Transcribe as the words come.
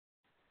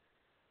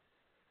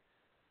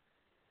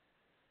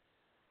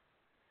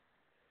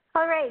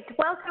All right,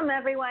 welcome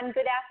everyone.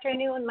 Good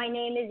afternoon. My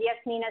name is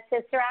Yasmina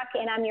Sisarak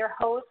and I'm your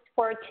host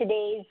for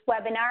today's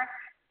webinar.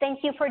 Thank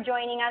you for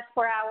joining us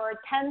for our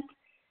 10th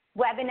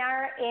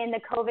webinar in the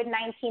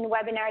COVID-19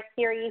 webinar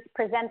series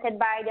presented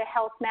by the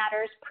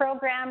HealthMatters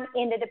program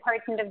in the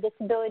Department of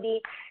Disability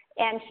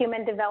and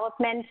Human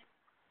Development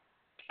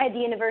at the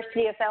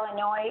University of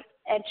Illinois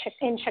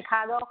in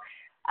Chicago.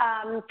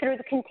 Through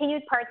the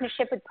continued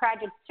partnership with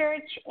Project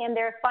Search and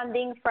their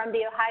funding from the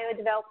Ohio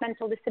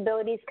Developmental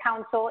Disabilities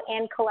Council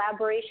and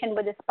collaboration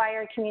with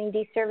Aspire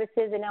Community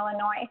Services in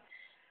Illinois.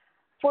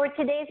 For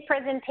today's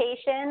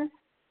presentation,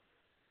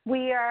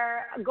 we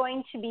are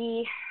going to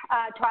be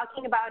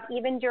talking about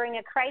even during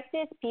a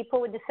crisis,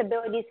 people with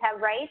disabilities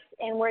have rights,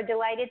 and we're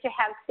delighted to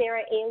have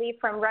Sarah Ailey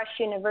from Rush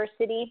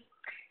University.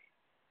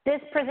 This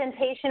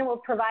presentation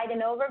will provide an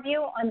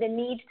overview on the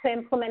need to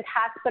implement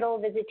hospital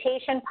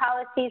visitation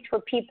policies for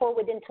people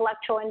with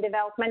intellectual and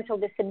developmental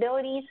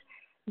disabilities,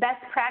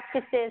 best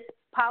practices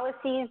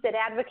policies that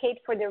advocate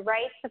for the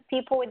rights of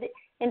people with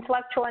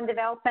intellectual and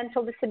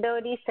developmental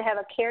disabilities to have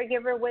a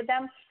caregiver with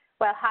them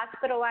while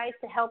hospitalized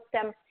to help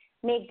them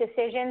make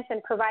decisions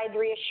and provide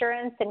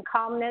reassurance and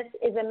calmness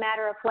is a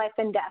matter of life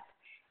and death.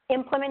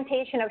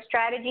 Implementation of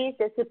strategies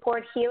that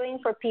support healing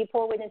for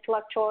people with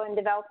intellectual and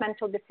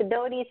developmental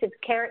disabilities if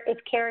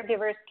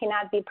caregivers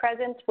cannot be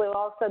present will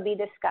also be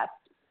discussed.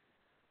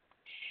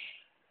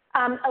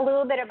 A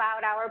little bit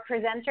about our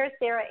presenter.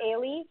 Sarah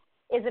Ailey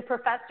is a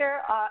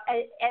professor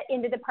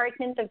in the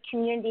Department of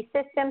Community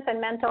Systems and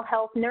Mental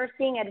Health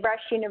Nursing at Rush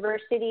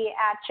University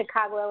at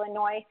Chicago,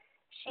 Illinois.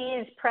 She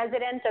is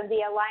president of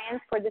the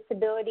Alliance for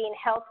Disability in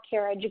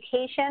Healthcare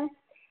Education.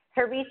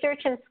 Her research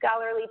and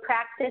scholarly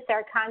practice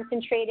are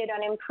concentrated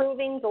on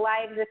improving the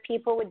lives of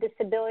people with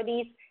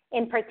disabilities,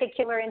 in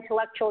particular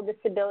intellectual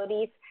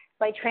disabilities,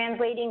 by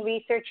translating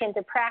research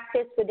into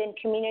practice within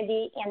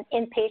community and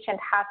inpatient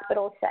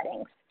hospital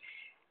settings.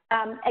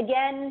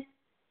 Again,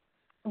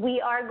 we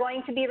are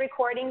going to be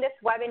recording this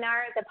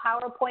webinar. The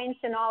PowerPoints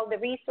and all the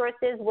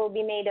resources will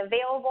be made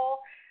available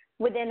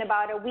within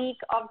about a week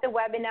of the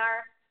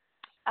webinar.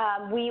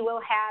 We will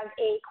have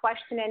a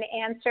question and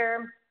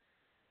answer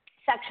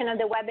section of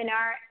the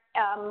webinar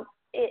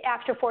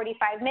after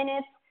 45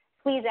 minutes.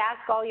 Please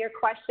ask all your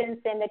questions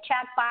in the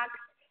chat box,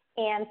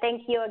 and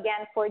thank you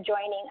again for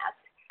joining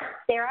us.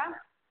 Sarah?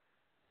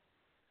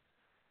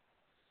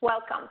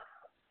 Welcome.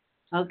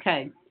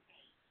 Okay.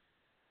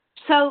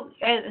 So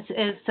as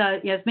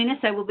Yasmina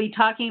said, we'll be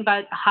talking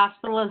about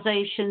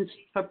hospitalizations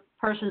for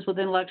persons with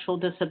intellectual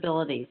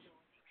disabilities.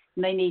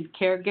 They need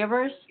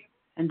caregivers,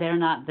 and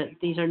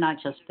these are not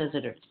just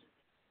visitors.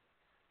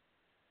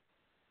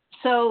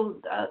 So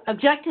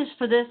objectives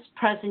for this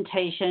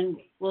presentation,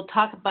 we'll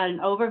talk about an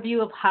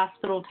overview of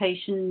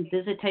hospitalization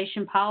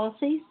visitation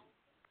policies.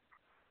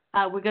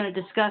 We're going to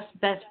discuss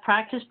best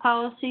practice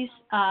policies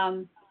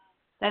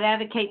that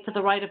advocate for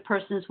the right of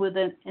persons with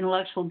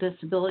intellectual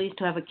disabilities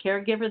to have a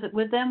caregiver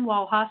with them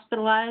while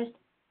hospitalized,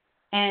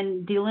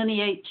 and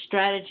delineate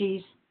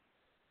strategies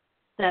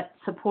that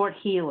support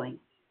healing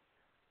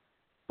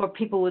for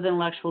people with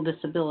intellectual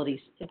disabilities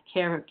if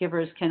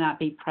caregivers cannot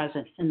be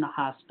present in the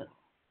hospital.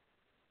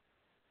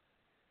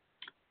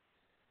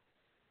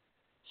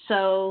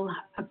 So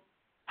I'm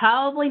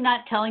probably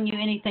not telling you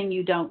anything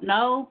you don't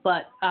know,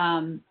 but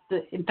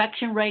the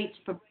infection rates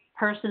for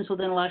persons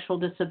with intellectual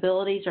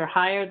disabilities are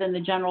higher than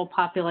the general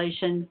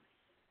population,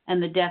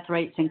 and the death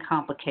rates and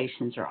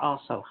complications are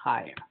also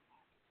higher.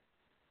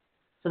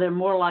 So they're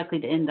more likely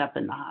to end up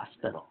in the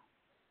hospital.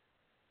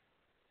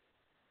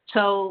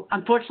 So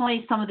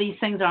unfortunately, some of these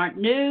things aren't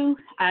new.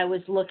 I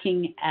was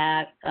looking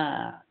at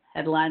a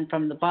headline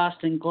from the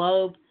Boston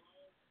Globe,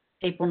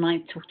 April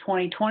 9th,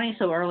 2020,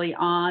 so early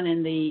on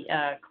in the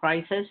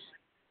crisis.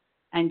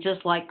 And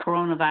just like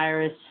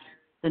coronavirus,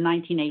 the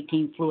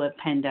 1918 flu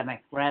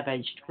pandemic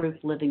ravaged group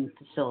living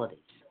facilities.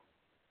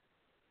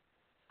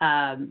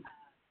 In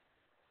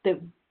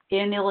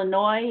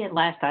Illinois, at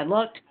last I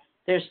looked,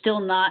 they're still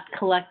not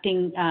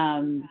collecting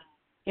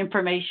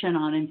information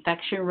on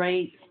infection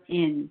rates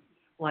in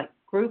like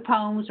group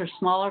homes or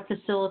smaller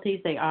facilities.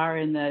 They are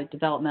in the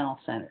developmental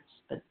centers,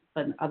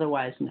 but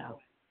otherwise no.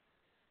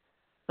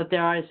 But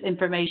there is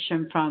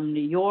information from New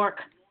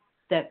York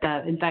that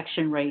the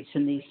infection rates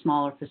in these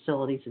smaller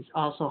facilities is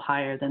also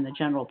higher than the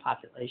general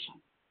population.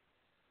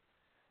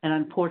 And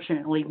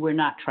unfortunately, we're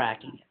not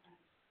tracking it.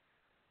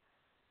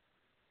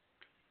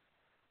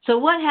 So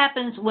what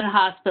happens when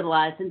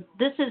hospitalized? And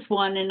this is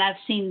one, and I've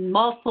seen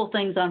multiple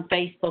things on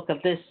Facebook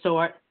of this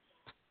sort.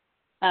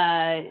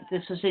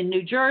 This was in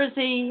New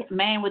Jersey. A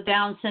man with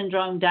Down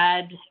syndrome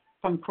died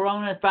from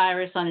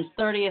coronavirus on his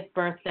 30th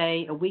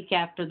birthday, a week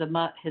after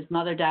his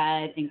mother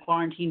died, and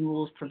quarantine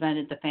rules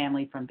prevented the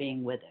family from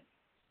being with him.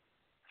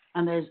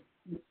 And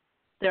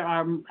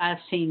I've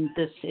seen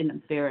this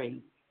in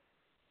varying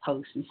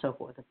posts and so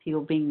forth, of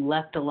people being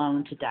left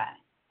alone to die.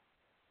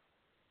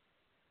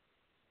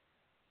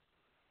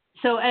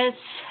 So as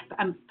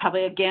I'm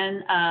probably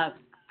again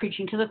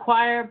preaching to the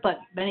choir, but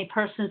many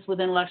persons with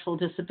intellectual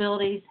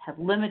disabilities have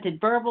limited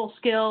verbal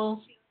skills,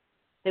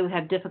 They would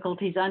have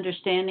difficulties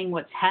understanding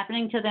what's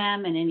happening to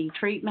them and any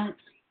treatments.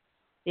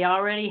 They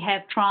already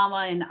have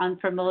trauma in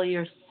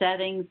unfamiliar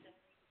settings,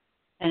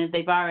 and if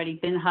they've already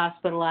been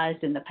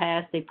hospitalized in the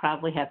past, they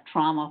probably have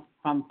trauma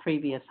from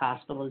previous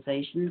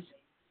hospitalizations.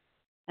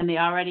 And they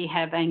already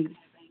have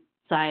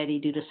anxiety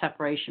due to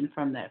separation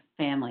from their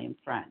family and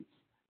friends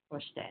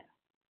or staff.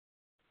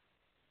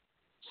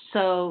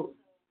 So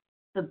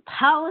the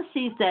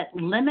policies that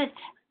limit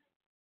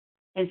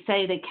and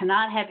say they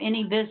cannot have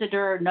any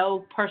visitor or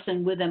no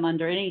person with them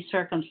under any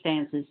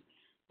circumstances,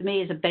 to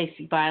me, is a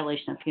basic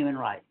violation of human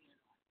rights.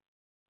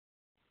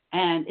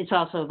 And it's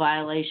also a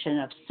violation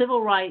of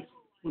civil rights.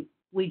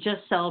 We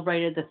just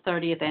celebrated the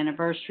 30th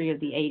anniversary of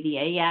the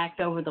ADA Act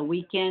over the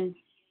weekend.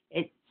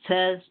 It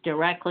says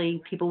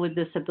directly people with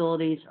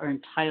disabilities are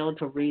entitled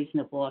to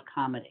reasonable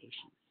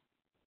accommodations.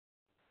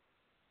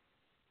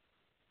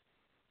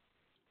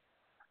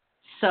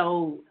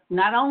 So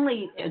not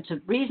only it's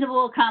a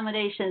reasonable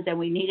accommodations and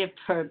we need it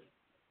for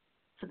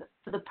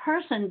the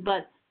person,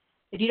 but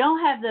if you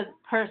don't have the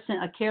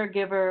person, a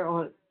caregiver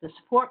or the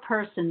support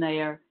person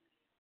there,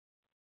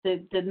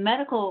 the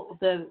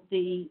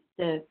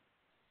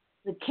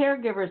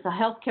caregivers, the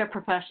healthcare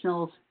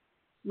professionals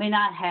may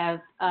not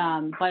have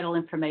vital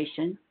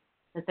information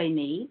that they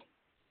need,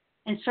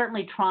 and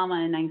certainly trauma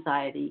and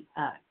anxiety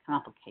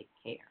complicate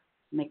care,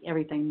 make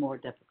everything more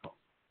difficult.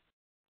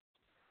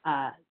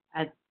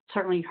 I've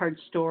certainly heard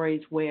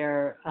stories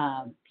where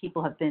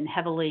people have been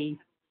heavily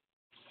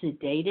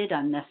sedated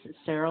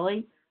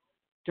unnecessarily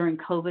during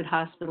COVID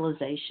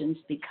hospitalizations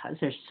because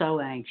they're so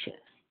anxious.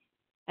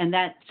 And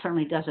that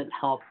certainly doesn't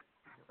help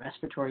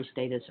respiratory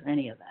status or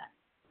any of that.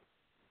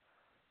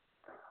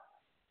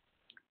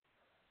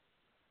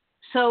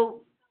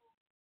 So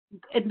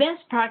at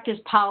best practice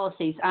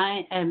policies,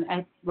 I am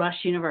at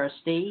Rush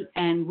University,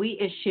 and we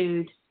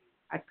issued,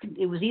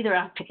 it was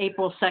either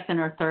April 2nd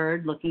or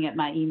 3rd, looking at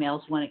my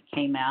emails when it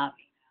came out,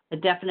 a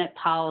definite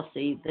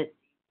policy that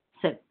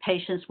said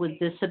patients with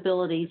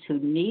disabilities who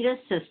need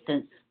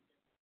assistance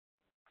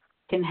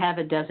can have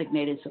a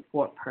designated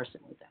support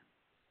person with them,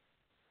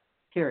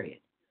 period.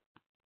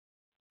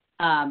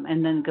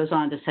 And then it goes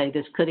on to say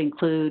this could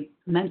include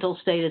mental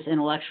status,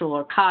 intellectual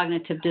or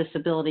cognitive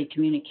disability,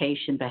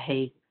 communication,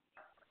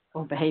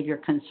 behavior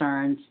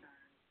concerns.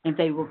 If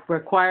they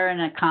require an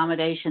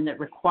accommodation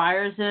that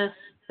requires this,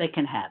 they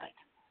can have it.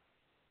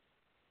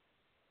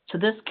 So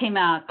this came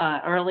out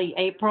early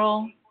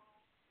April.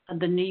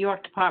 The New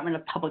York Department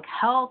of Public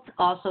Health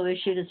also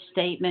issued a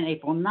statement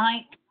April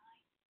 9th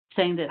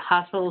saying that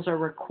hospitals are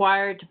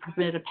required to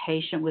permit a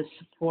patient with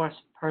support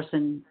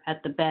person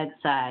at the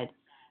bedside.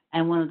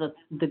 And one of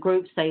the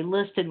groups they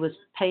listed was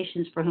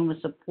patients for whom a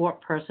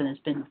support person has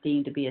been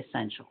deemed to be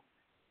essential,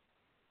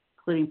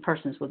 including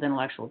persons with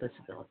intellectual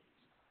disabilities.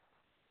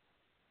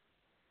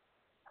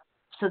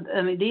 So,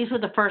 I mean, these were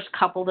the first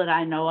couple that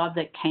I know of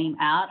that came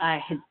out.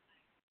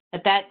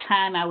 At that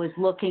time, I was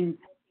looking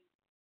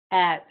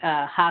at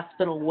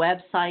hospital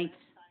websites,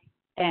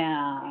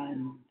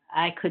 and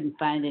I couldn't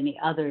find any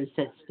others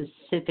that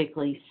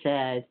specifically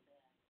said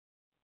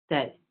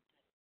that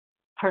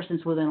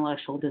persons with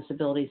intellectual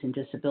disabilities and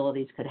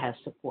disabilities could have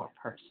support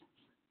persons.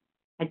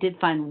 I did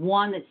find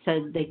one that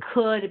said they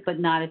could, but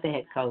not if they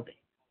had COVID.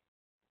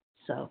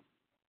 So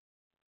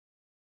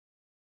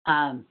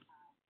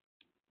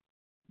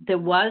there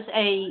was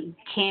a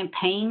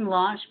campaign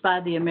launched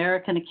by the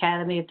American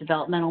Academy of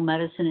Developmental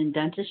Medicine and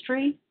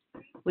Dentistry,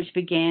 which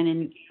began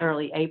in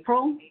early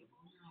April.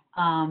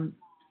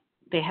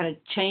 They had a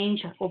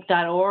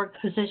change.org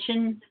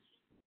petition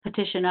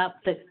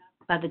up that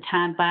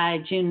by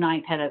June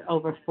 9th had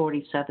over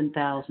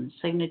 47,000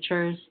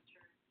 signatures,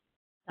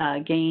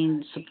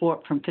 gained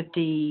support from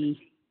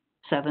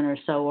 57 or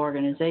so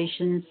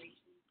organizations.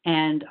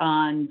 And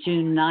on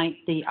June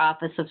 9th, the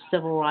Office of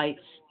Civil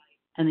Rights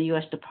and the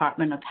U.S.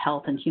 Department of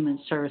Health and Human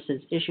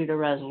Services issued a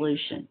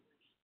resolution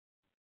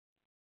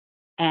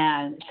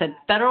and said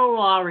federal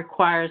law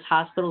requires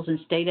hospitals and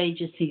state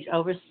agencies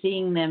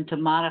overseeing them to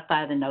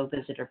modify the no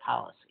visitor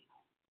policy.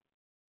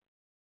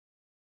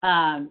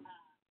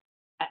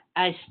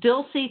 I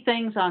still see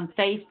things on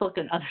Facebook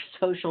and other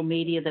social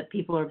media that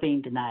people are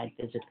being denied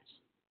visitors,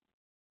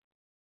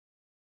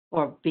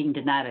 or being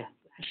denied I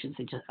shouldn't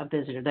say just a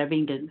visitor, they're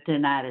being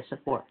denied a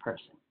support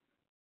person.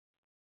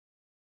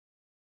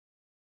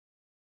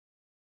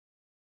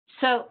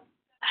 So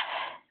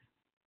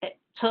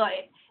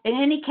in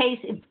any case,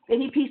 if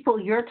any people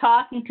you're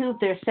talking to, if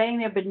they're saying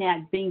they're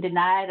being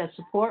denied a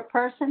support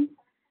person,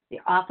 the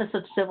Office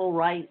of Civil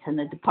Rights and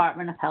the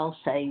Department of Health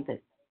say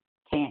that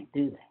can't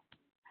do that.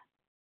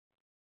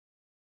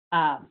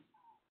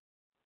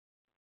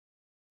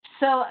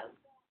 So I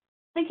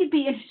think you'd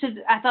be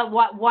interested. I thought,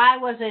 why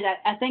was it?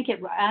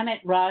 I'm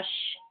at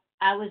Rush.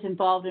 I was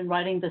involved in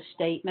writing the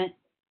statement.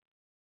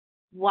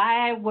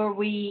 Why were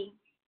we?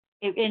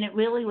 And it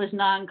really was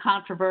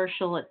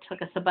non-controversial. It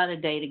took us about a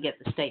day to get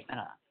the statement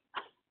up.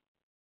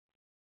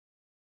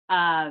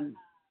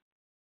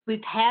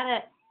 We've had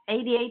an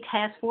ADA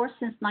task force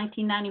since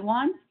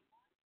 1991.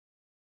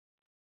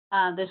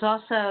 There's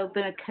also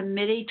been a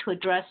committee to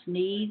address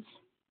needs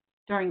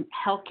during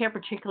healthcare,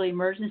 particularly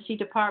emergency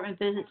department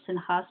visits and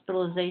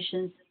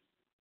hospitalizations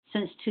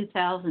since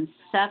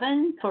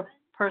 2007 for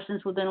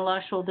persons with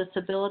intellectual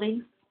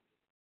disabilities.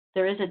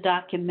 There is a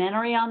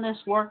documentary on this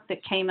work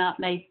that came out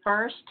May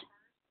 1st,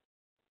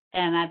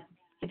 and I've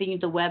given you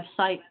the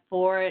website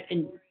for it,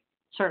 and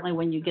certainly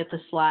when you get the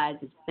slides,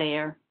 it's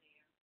there.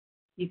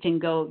 You can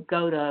go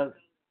to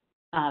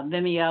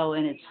Vimeo,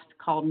 and it's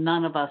called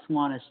None of Us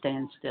Want to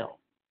Stand Still.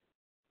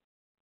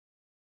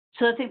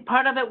 So I think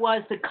part of it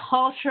was the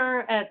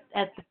culture at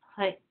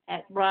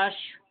Rush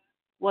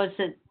was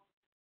that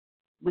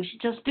we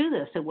should just do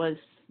this. It was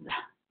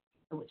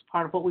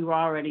part of what we were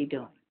already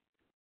doing.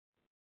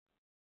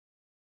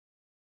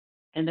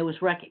 And there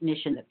was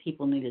recognition that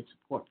people needed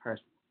support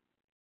persons.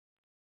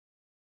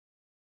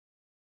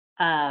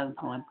 I'm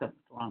going the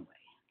wrong way. Okay.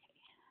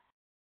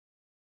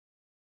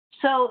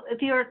 So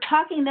if you're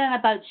talking then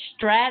about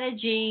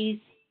strategies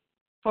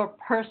for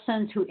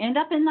persons who end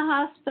up in the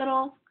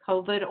hospital,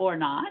 COVID or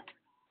not,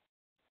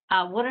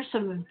 what are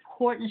some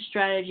important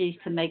strategies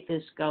to make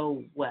this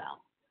go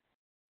well?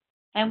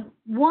 And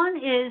one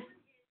is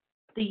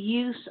the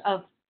use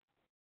of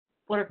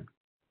what are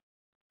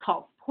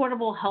called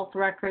portable health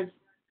records.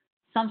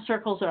 Some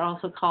circles are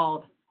also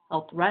called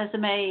health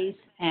resumes,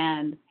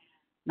 and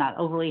not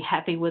overly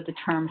happy with the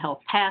term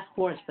health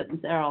passports, but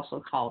they're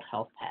also called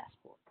health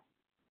passports.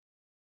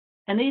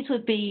 And these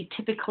would be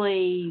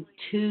typically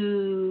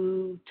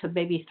 2 to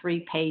maybe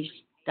 3-page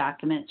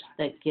documents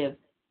that give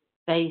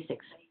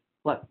basics.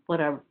 What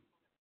are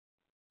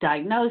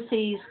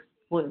diagnoses,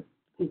 what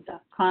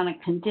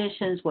chronic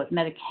conditions, what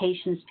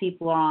medications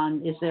people are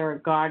on, is there a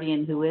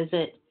guardian, who is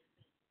it,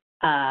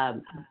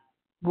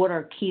 what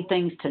are key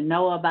things to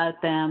know about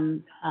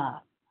them,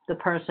 the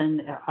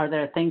person, are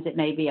there things that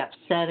may be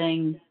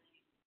upsetting,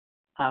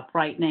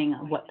 frightening,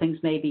 what things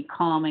may be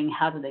calming,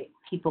 how do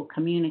people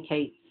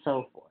communicate,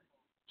 so forth.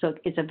 So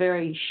it's a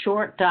very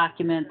short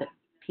document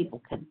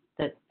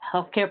that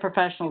healthcare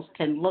professionals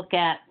can look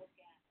at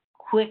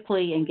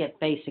quickly and get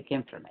basic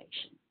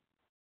information.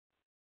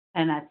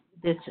 And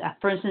this,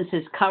 for instance,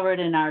 is covered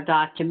in our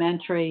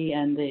documentary,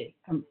 and it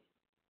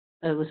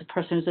was a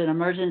person who's an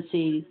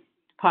emergency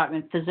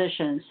department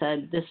physician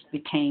said this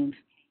became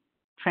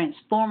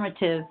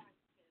transformative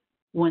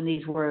when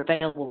these were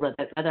available,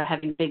 rather than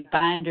having big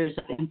binders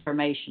of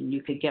information.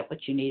 You could get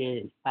what you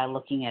needed by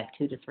looking at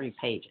 2 to 3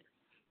 pages.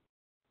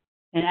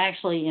 And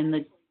actually in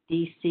the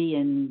DC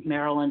and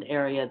Maryland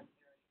area,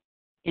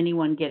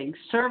 anyone getting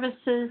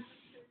services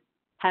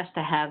has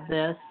to have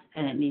this,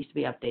 and it needs to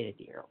be updated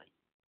yearly.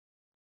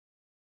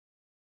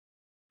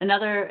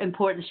 Another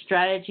important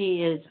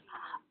strategy is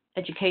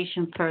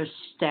education for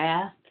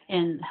staff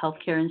in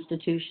healthcare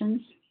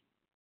institutions.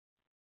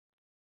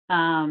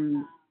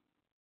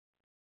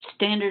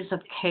 Standards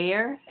of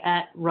care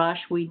at Rush,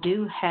 we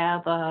do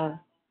have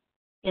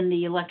in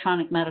the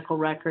electronic medical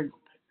record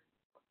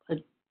a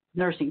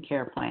nursing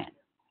care plan.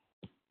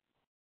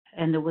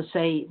 And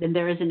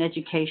there is an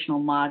educational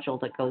module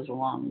that goes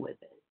along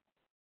with it.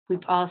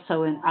 We've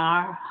also, in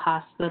our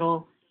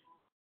hospital,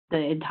 the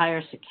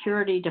entire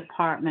security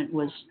department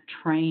was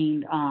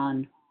trained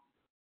on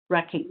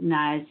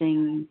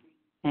recognizing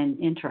and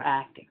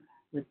interacting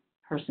with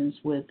persons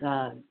with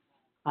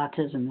autism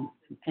and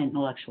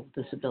intellectual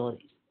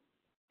disabilities,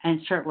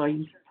 and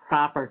certainly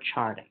proper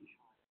charting.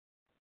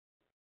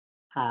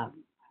 I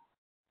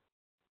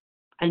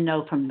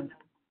know from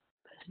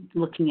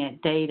looking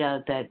at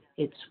data that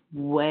it's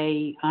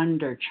way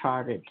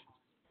under-charted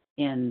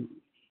in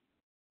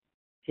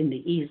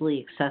the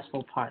easily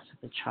accessible parts of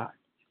the chart,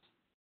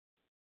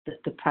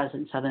 the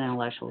presence of an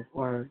intellectual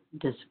or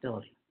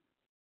disability.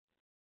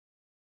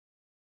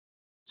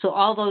 So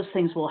all those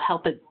things will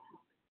help the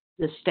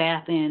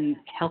staff in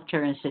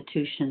healthcare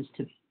institutions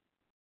to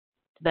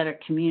better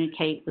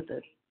communicate with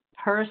the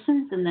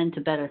persons, and then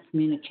to better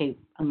communicate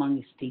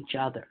amongst each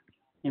other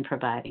in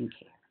providing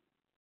care.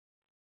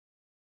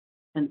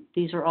 And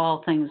these are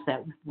all things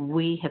that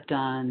we have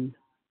done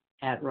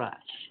at Rush.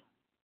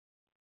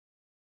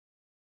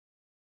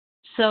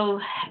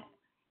 So,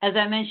 as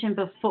I mentioned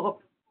before,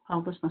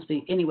 this must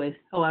be, anyways,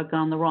 I've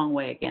gone the wrong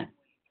way again.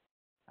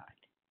 All right,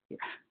 here.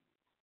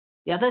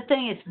 The other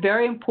thing, it's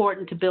very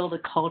important to build a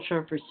culture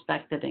of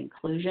respect and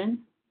inclusion.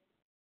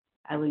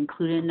 I would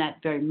include in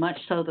that very much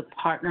so the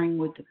partnering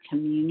with the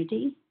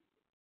community.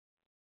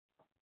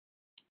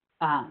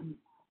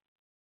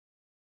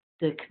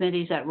 The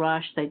committees at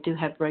Rush, they do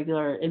have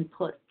regular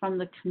input from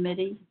the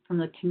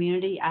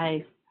community.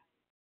 I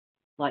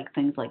like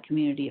things like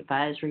community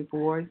advisory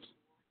boards.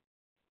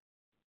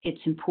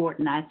 It's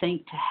important, I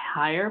think, to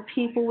hire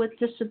people with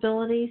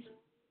disabilities.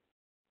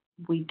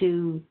 We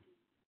do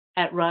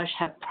at Rush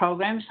have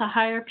programs to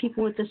hire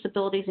people with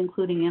disabilities,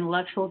 including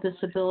intellectual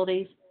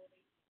disabilities.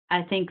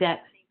 I think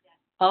that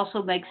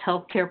also makes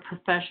healthcare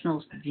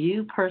professionals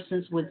view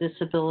persons with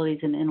disabilities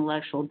and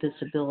intellectual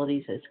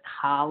disabilities as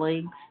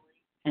colleagues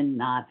and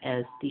not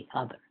as the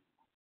other.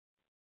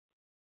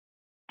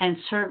 And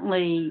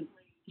certainly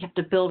you have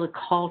to build a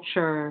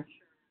culture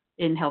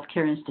in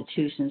healthcare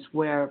institutions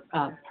where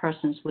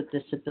persons with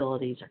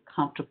disabilities are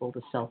comfortable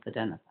to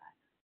self-identify.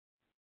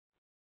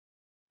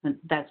 And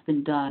that's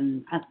been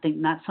done, I think,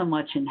 not so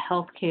much in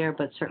healthcare,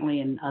 but certainly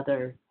in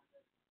other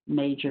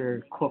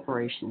major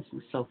corporations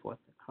and so forth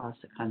across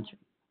the country.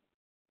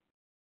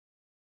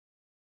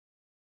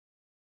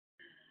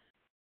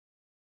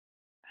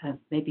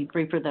 Maybe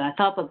briefer than I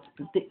thought, but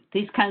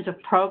these kinds of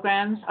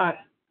programs are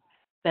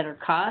better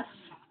costs.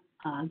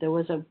 There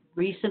was a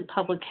recent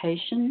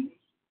publication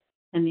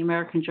in the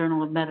American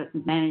Journal of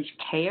Managed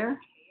Care,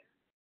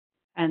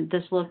 and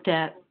this looked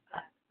at,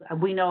 I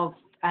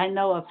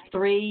know of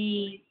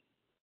 3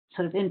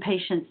 sort of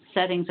inpatient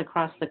settings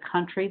across the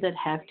country that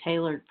have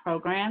tailored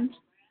programs.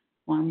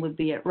 One would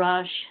be at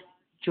Rush,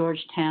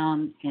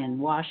 Georgetown, and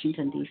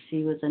Washington,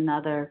 D.C. was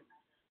another,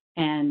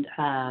 and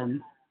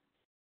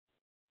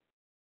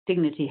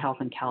Dignity Health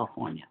in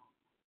California.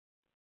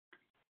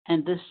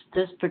 And this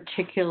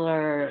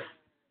particular,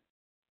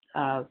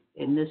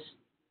 in this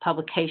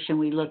publication,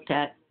 we looked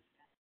at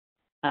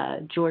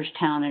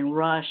Georgetown and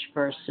Rush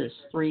versus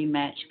 3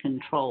 matched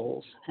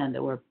controls, and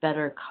there were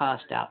better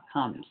cost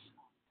outcomes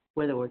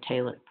where there were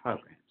tailored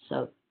programs.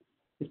 So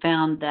we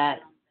found that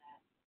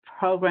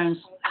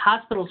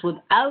hospitals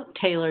without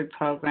tailored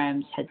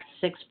programs had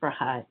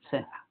 6%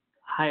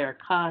 higher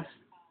costs,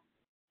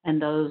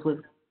 and those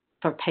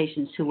for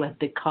patients who what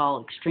they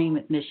call extreme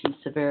admission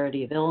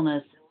severity of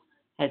illness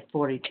had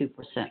 42%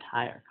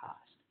 higher cost.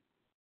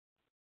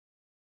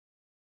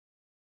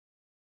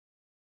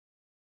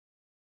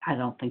 I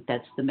don't think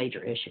that's the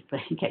major issue, but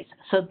in case.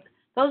 So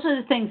those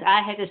are the things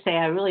I had to say.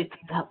 I really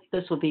thought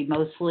this would be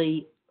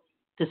mostly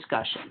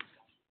discussion.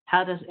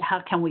 How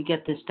can we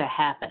get this to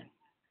happen?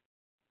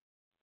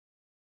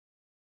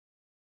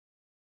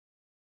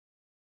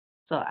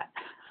 So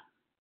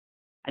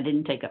I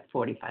didn't take up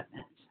 45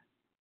 minutes.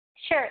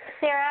 Sure.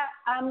 Sarah,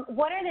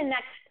 what are the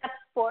next steps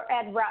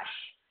at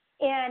Rush?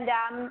 And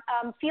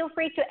feel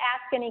free to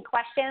ask any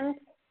questions,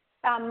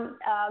 and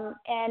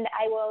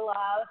I will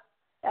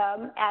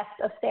ask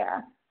of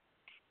Sarah.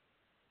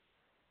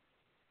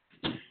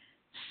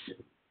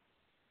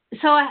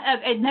 So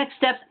next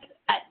steps,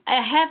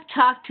 I have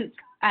talked to,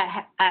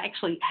 I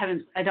actually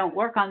haven't, I don't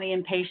work on the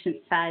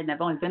inpatient side, and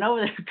I've only been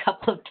over there a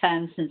couple of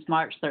times since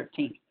March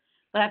 13th.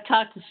 But I've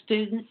talked to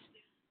students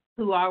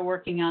who are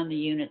working on the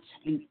units,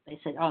 and they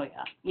said, oh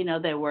yeah,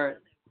 there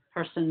were,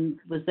 person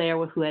was there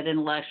who had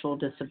intellectual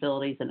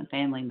disabilities and a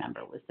family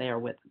member was there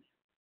with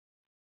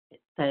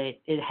me.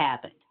 It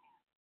happened.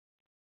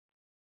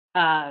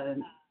 I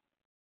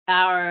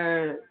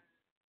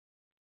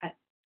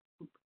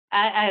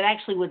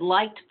actually would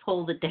like to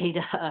pull the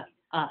data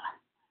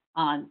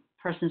on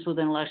persons with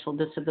intellectual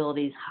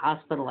disabilities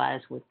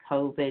hospitalized with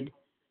COVID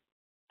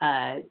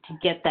to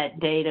get that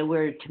data.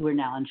 We're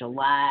now in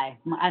July.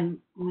 I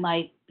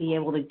might be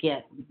able to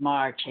get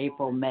March,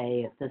 April,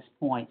 May at this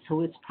point.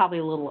 So it's probably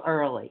a little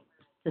early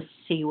to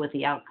see what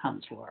the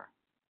outcomes were.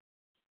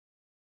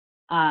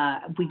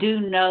 We do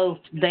know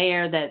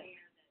there that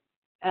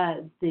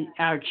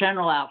our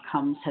general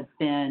outcomes have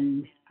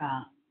been,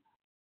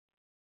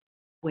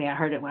 way I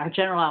heard it, our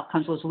general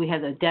outcomes was we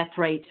had a death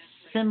rate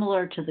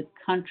similar to the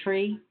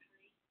country,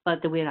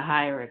 but that we had a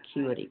higher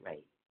acuity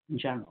rate in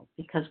general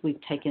because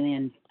we've taken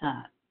in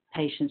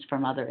patients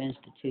from other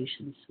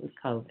institutions with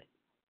COVID,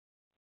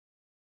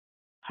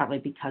 partly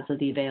because of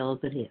the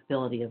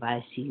availability of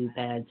ICU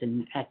beds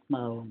and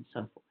ECMO and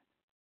so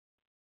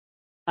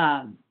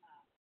forth.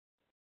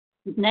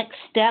 Next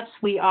steps,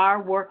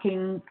 I'm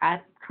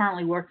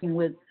currently working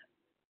with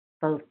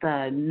both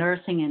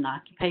nursing and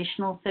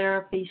occupational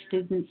therapy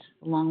students,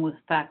 along with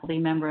faculty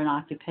member in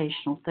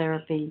occupational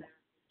therapy,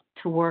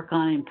 to work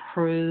on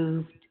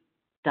improved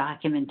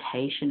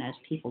documentation as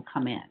people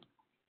come in,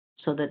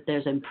 so that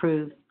there's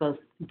improved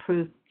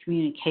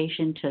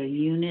communication to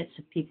units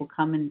if people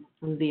come in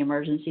through the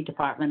emergency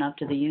department up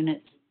to the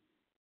units,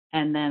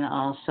 and then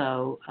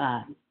also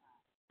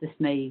this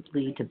may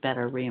lead to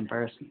better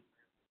reimbursement.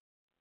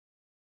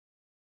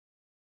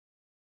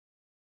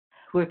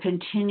 We're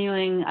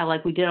continuing,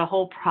 we did a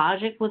whole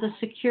project with the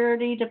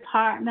security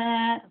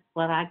department.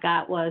 What I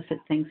got was that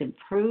things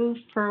improved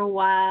for a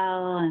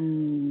while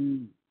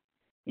and,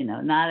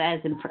 not as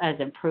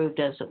improved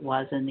as it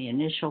was in the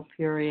initial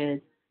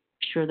period.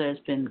 Sure, there's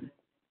been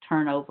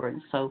turnover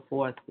and so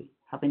forth. We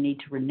probably need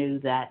to renew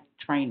that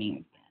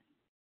training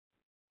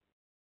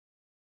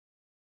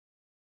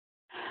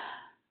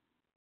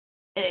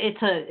again.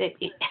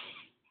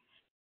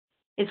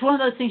 It's one of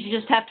those things you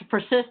just have to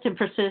persist and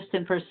persist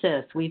and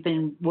persist. We've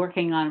been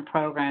working on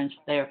programs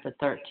there for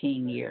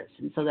 13 years.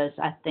 And so there's,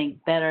 I think,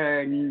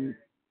 better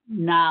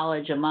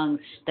knowledge among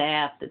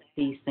staff that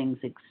these things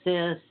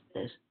exist.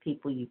 There's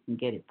people you can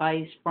get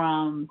advice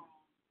from.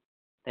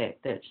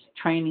 There's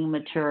training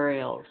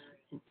materials,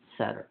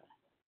 etc.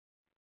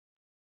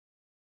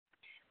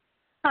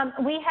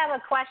 We have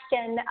a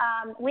question.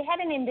 We had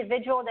an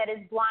individual that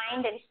is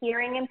blind and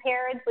hearing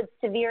impaired with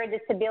severe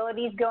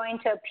disabilities going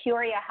to a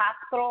Peoria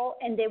hospital,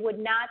 and they would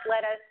not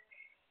let us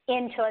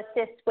in to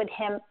assist with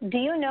him. Do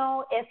you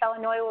know if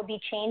Illinois will be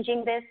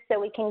changing this so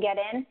we can get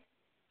in?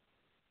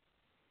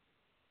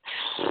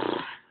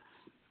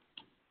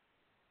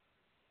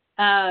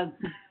 I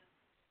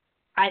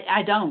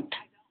don't.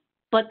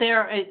 But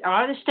there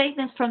are the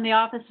statements from the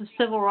Office of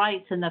Civil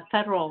Rights and the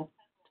Federal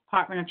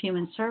Department of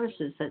Human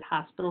Services that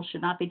hospitals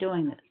should not be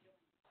doing this.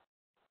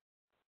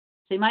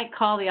 So you might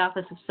call the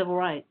Office of Civil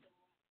Rights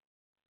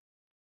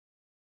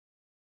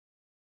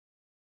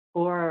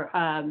or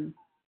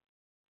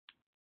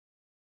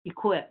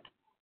equip,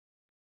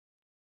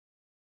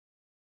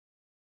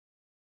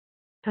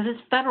 because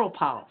it's federal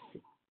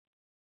policy.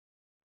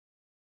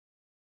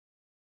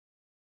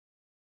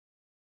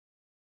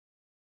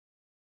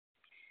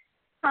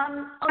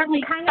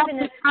 Certainly, kind of in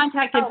the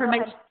contact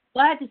information.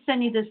 Well, I had to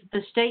send you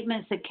the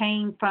statements that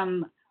came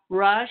from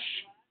Rush.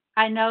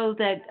 I know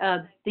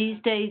that these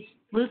days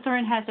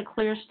Lutheran has a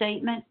clear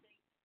statement.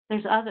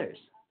 There's others.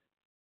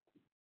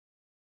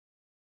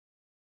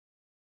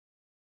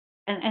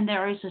 And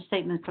there is a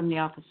statement from the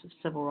Office of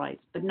Civil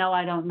Rights. But no,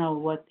 I don't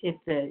know if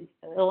the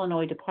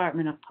Illinois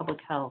Department of Public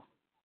Health.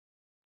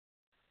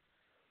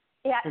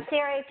 Yeah,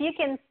 Sarah, if you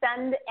can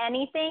send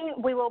anything,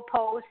 we will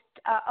post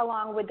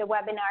along with the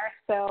webinar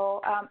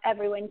so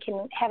everyone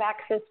can have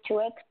access to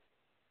it.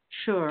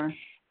 Sure.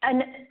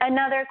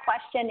 Another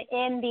question,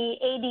 in the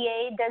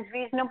ADA, does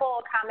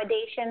reasonable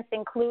accommodations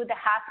include the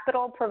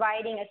hospital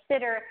providing a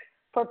sitter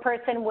for a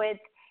person with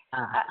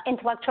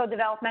intellectual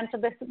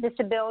developmental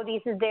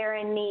disabilities if they're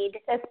in need,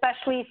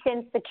 especially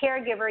since the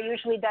caregiver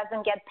usually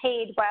doesn't get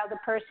paid while the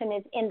person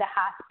is in the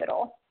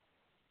hospital?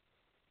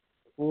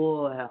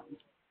 Well,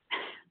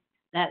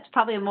 that's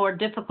probably a more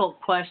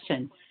difficult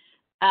question.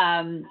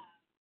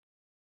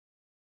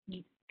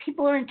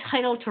 People are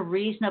entitled to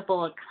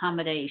reasonable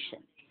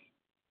accommodations.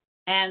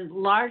 And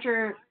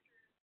larger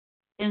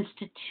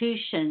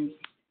institutions,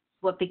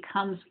 what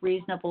becomes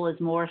reasonable is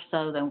more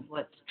so than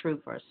what's true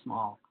for a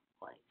small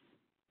place.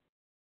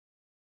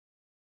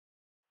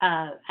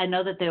 I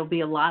know that there will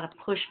be a lot of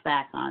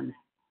pushback on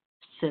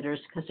sitters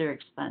because they're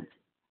expensive.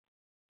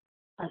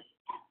 But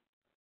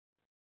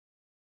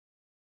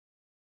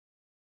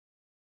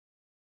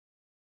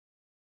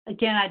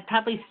again, I'd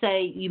probably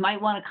say you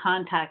might want to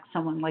contact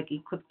someone like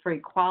Equip for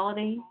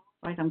Equality,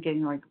 right? I'm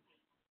getting like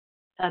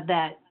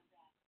that.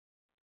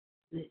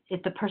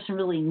 If the person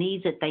really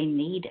needs it, they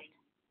need it.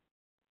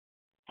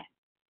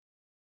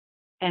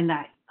 And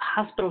that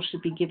hospital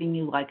should be giving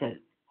you like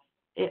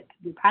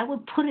I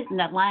would put it in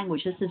that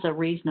language, this is a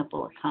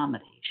reasonable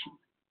accommodation.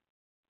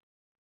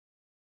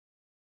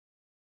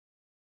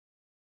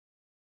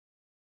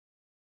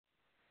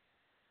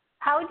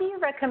 How do you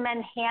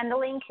recommend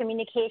handling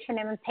communication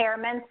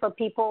impairments for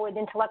people with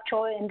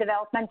intellectual and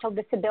developmental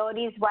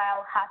disabilities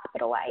while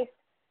hospitalized?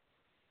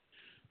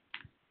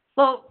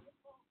 Well,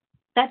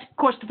 that, of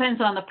course,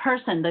 depends on the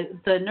person.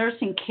 The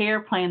nursing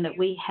care plan that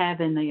we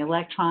have in the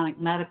electronic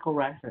medical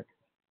record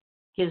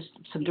gives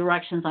some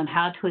directions on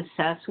how to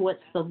assess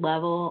what's the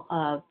level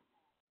of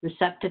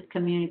receptive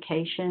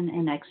communication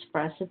and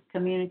expressive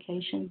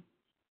communication.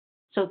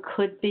 So it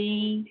could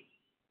be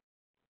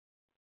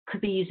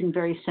using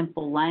very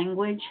simple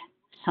language.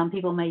 Some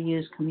people may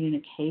use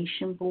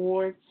communication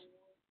boards.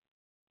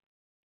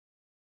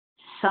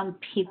 Some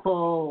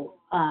people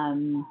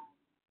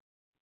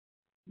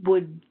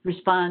would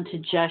respond to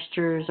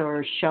gestures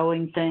or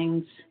showing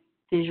things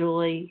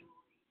visually.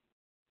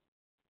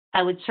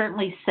 I would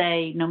certainly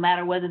say no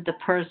matter whether the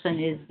person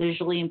is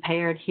visually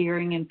impaired,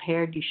 hearing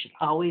impaired, you should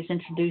always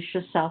introduce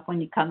yourself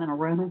when you come in a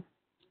room,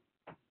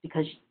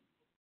 because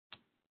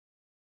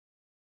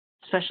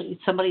especially if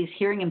somebody's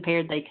hearing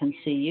impaired, they can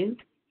see you.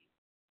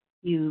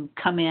 You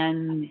come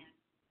in,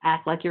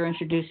 act like you're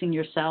introducing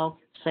yourself,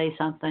 say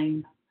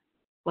something,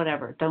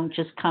 whatever. Don't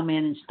just come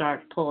in and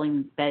start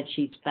pulling bed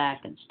sheets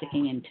back and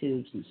sticking in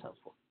tubes and so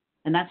forth.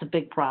 And that's a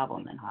big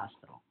problem in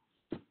hospital.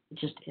 It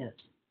just is.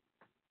 It's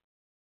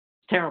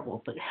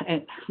terrible, but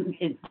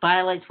it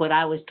violates what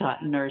I was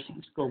taught in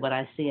nursing school, but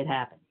I see it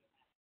happen.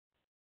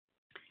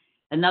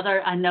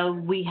 I know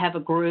we have a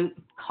group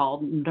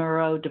called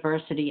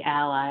Neurodiversity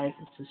Allies.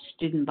 It's a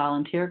student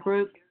volunteer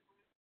group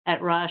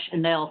at Rush,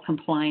 and they'll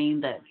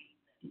complain that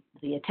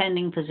the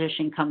attending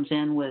physician comes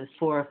in with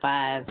 4 or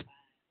 5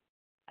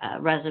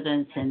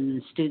 residents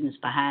and students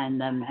behind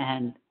them,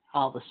 and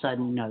all of a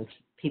sudden,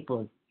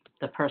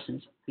 the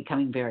person's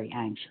becoming very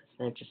anxious.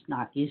 They're just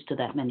not used to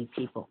that many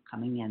people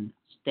coming in,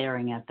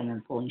 staring at them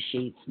and pulling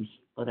sheets and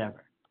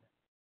whatever.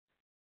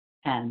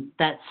 And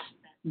that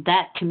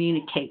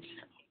communicates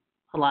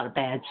a lot of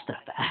bad stuff,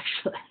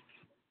 actually.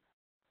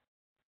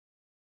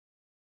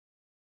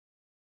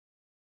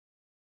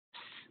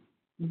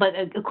 But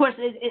of course,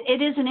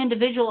 it is an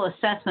individual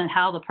assessment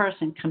how the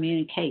person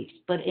communicates.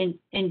 But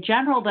in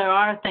general, there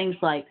are things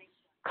like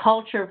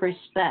culture of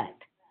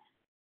respect.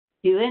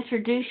 You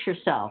introduce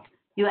yourself.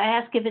 You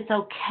ask if it's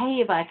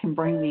okay if I can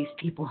bring these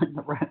people in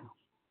the room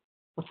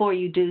before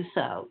you do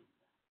so.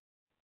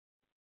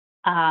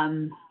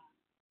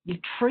 You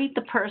treat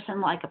the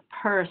person like a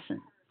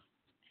person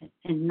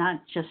and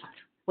not just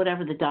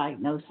whatever the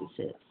diagnosis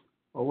is.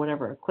 or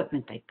whatever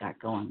equipment they've got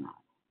going on.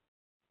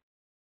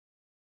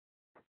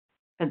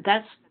 And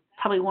that's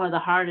probably one of the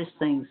hardest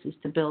things, is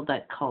to build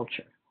that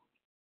culture.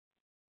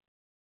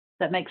 Does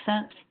that make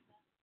sense?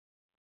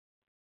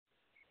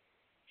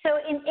 So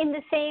in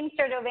the same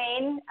sort of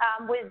vein,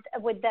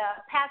 with the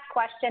past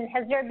question,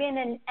 has there been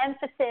an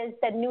emphasis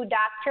that new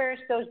doctors,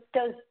 those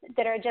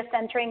that are just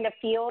entering the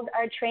field,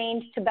 are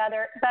trained to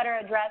better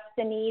address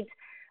the needs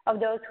of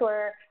those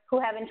who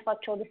have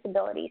intellectual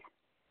disabilities?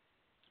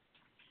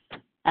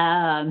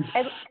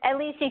 At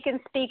least you can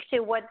speak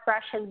to what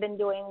Brush has been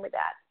doing with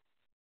that.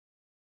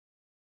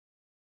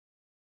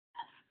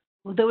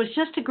 Well, there was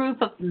just a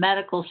group of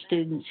medical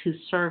students who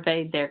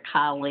surveyed their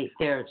colleagues,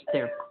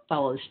 their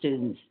fellow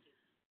students,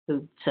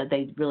 who said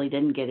they really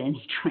didn't get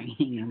any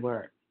training and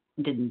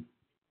didn't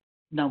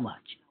know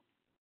much.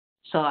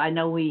 So I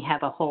know we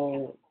have a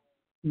whole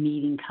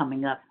meeting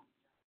coming up,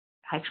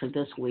 actually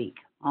this week,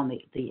 on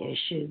the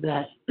issue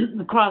that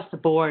across the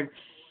board,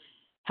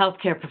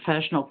 healthcare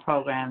professional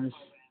programs,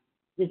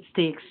 it's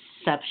the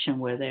exception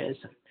where there's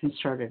a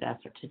concerted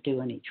effort to do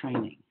any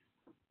training.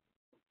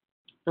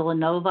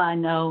 Villanova, I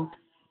know,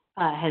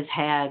 has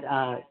had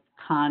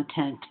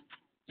content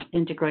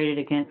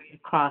integrated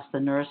across the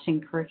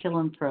nursing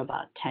curriculum for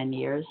about 10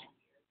 years.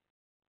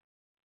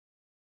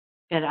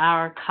 At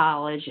our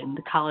college, in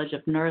the College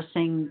of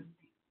Nursing,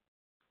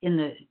 in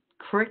the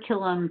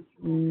curriculum,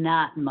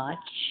 not much,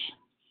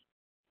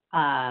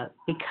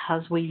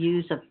 because we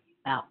use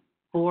about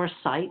 4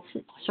 sites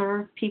that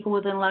serve people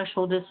with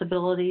intellectual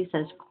disabilities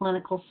as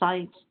clinical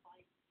sites.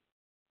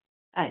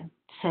 I'd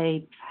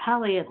say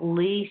probably at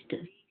least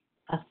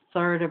a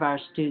third of our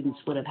students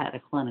would have had a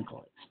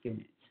clinical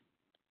experience.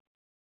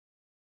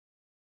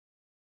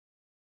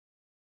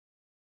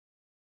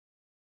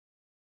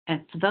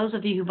 And for those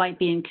of you who might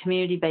be in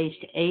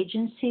community-based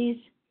agencies,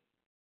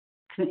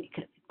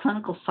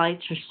 clinical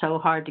sites are so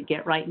hard to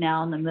get right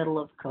now in the middle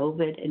of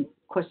COVID. And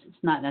of course,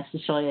 it's not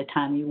necessarily a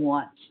time you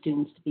want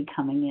students to be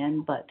coming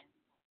in, but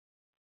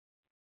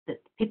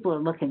that people are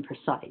looking for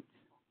sites.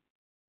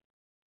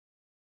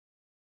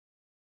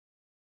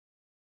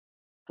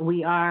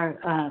 We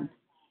are,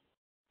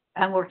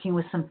 I'm working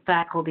with some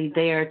faculty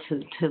there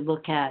to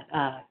look at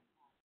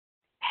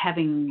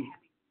having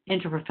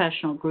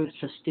interprofessional groups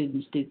of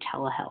students do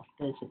telehealth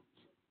visits,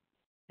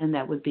 and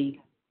that would be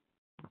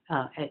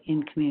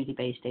in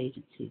community-based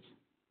agencies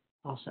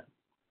also.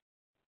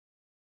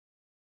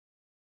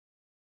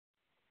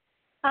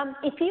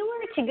 If you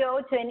were to go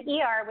to an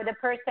ER with a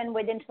person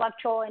with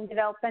intellectual and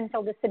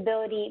developmental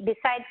disability,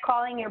 besides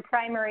calling your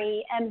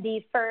primary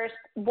MD first,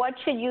 what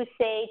should you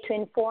say to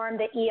inform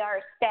the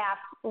ER staff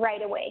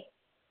right away?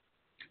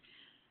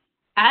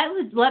 I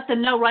would let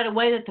them know right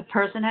away that the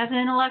person has an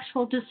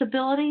intellectual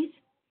disability.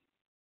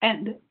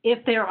 And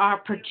if there are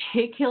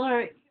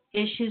particular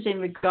issues in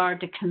regard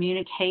to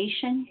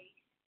communication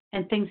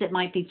and things that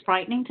might be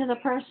frightening to the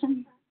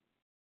person,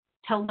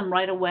 tell them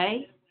right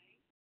away.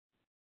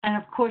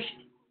 And of course,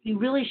 you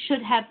really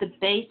should have the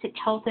basic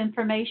health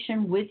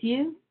information with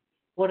you.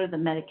 What are the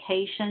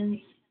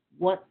medications?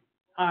 What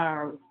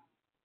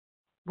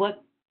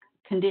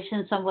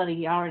conditions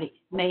somebody already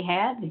may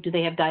have? Do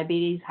they have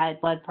diabetes, high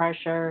blood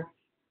pressure,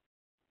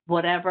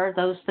 whatever,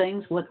 those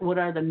things? What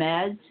are the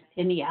meds?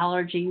 Any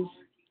allergies?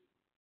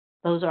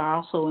 Those are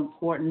also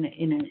important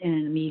in an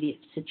immediate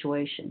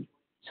situation.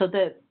 So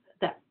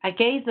I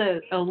gave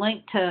a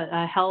link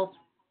to health.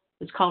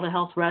 It's called a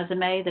health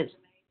resume.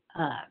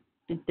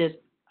 There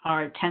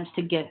are attempts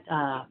to get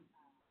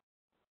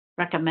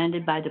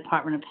recommended by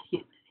Department of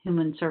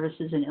Human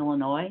Services in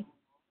Illinois,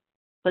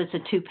 but it's a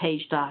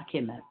 2-page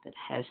document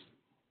that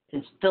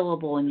is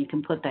fillable, and you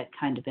can put that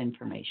kind of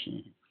information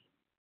in.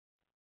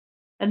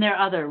 And there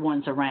are other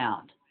ones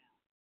around.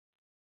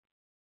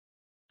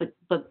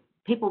 But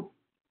people,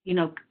 you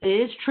know, it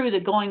is true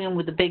that going in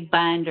with a big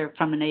binder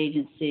from an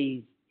agency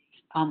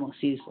is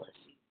almost useless.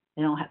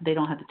 They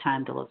don't have the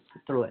time to look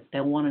through it.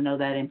 They want to know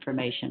that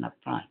information up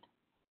front.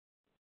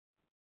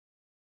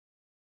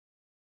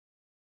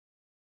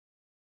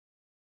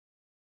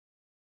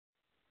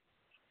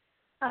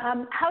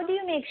 How do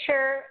you make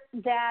sure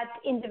that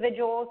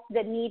individuals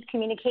that need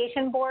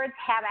communication boards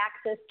have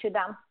access to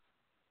them?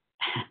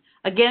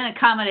 Again,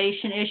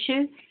 accommodation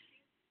issue.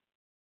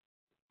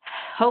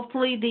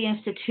 Hopefully the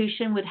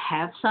institution would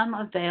have some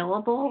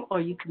available,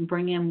 or you can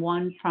bring in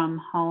one from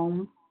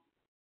home.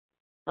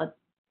 But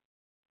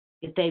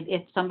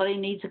if somebody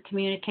needs a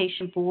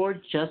communication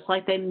board, just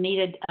like they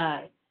need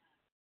a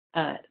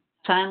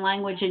sign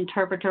language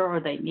interpreter or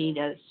they need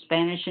a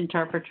Spanish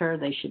interpreter,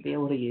 they should be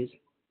able to use it.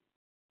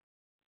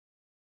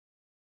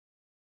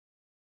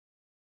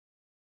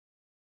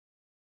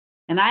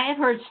 And I have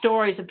heard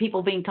stories of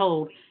people being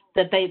told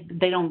that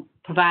they don't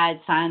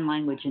provide sign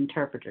language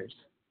interpreters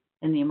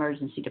in the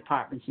emergency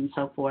departments and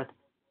so forth.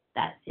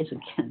 That is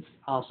against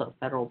also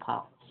federal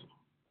policy.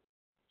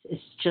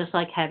 It's just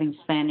like having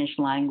Spanish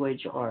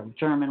language or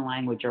German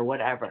language or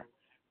whatever.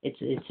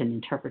 It's an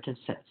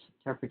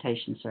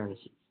interpretation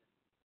services.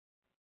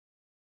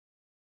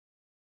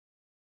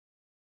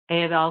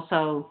 And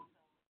also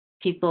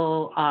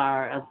people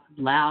are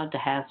allowed to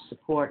have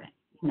support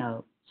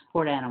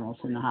animals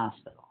in the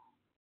hospital.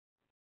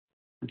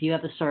 If you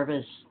have a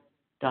service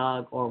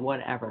dog or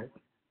whatever,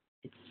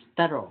 it's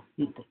federal.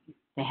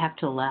 They have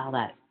to allow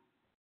that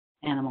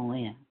animal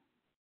in.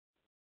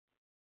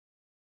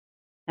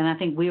 And I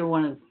think we were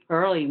one of the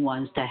early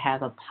ones to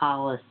have a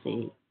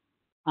policy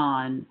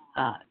on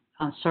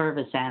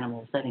service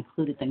animals that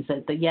included things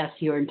that yes,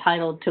 you're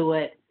entitled to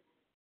it,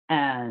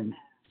 and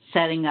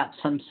setting up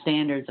some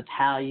standards of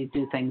how you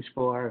do things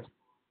for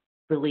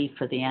relief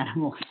for the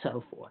animal and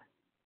so forth.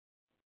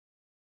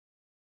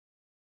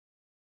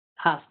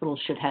 Hospitals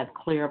should have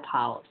clear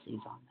policies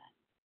on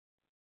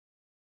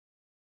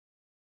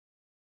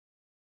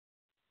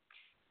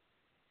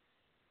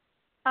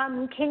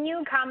that. Can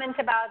you comment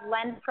about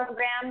LEND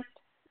programs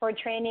for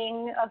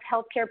training of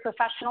healthcare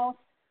professionals?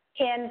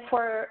 And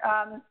for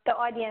the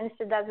audience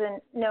that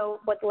doesn't know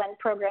what LEND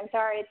programs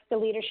are, it's the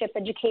Leadership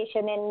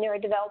Education in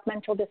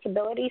Neurodevelopmental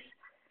Disabilities.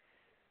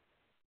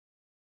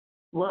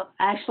 Well,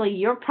 actually,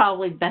 you're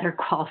probably better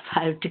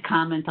qualified to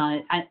comment on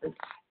it.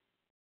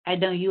 I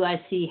know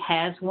UIC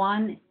has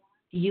one.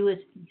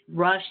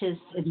 Rush is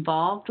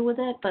involved with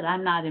it, but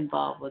I'm not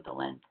involved with the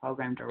LEND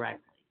program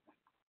directly.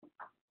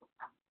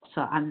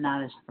 So I'm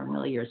not as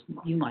familiar as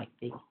you might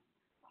be.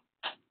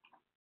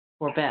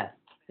 Or Beth,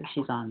 if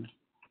she's on.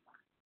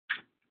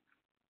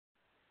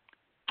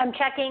 I'm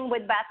checking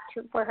with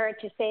Beth for her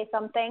to say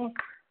something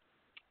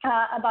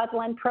about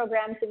LEND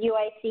programs at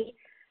UIC.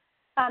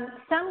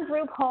 Some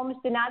group homes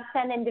do not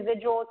send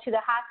individuals to the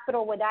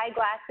hospital with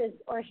eyeglasses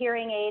or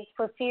hearing aids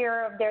for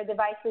fear of their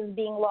devices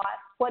being lost.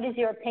 What is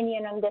your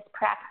opinion on this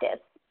practice?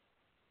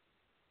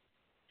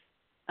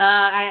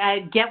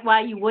 I get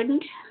why you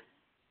wouldn't,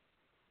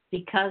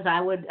 because I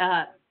would,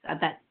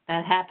 that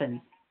happens,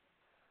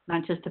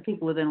 not just to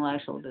people with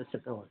intellectual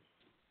disabilities.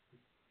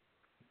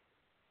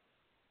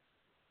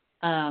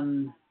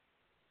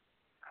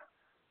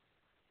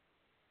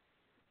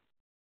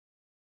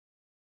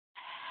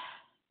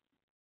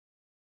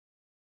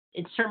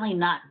 It's certainly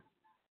not,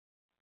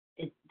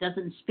 it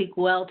doesn't speak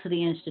well to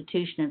the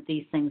institution if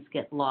these things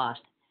get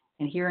lost,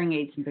 and hearing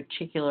aids in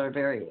particular are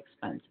very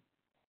expensive.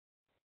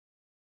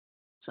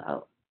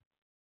 So,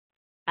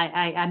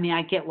 I mean,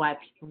 I get why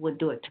people would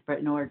do it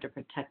in order to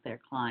protect their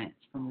clients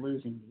from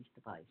losing these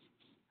devices.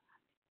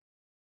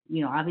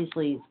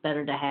 Obviously it's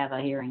better to have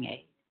a hearing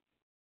aid.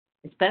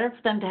 It's better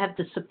for them to have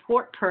the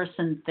support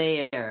person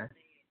there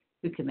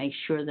who can make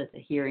sure that the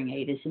hearing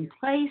aid is in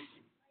place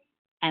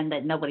and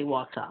that nobody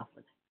walks off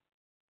with it.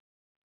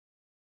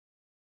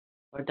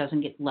 Or it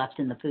doesn't get left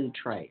in the food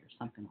tray or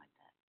something like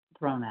that,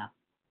 thrown out.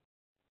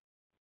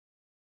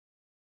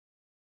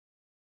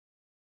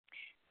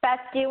 Beth,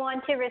 do you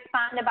want to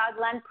respond about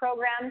LEND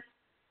programs?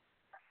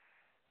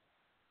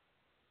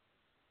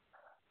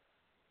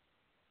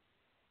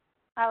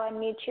 I'll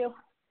unmute you.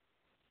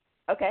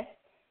 Okay.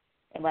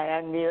 Am I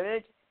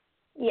unmuted?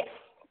 Yes.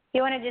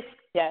 You want to just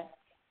say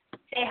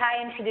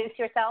hi, introduce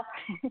yourself?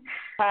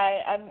 Hi,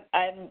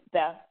 I'm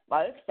Beth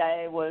Marks.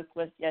 I work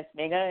with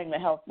Yasmina in the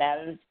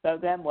HealthMatters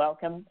program.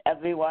 Welcome,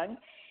 everyone.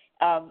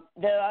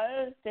 There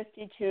are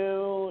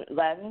 52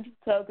 LEND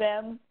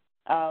programs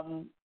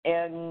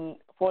in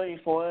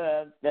 44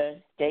 of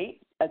the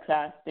states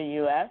across the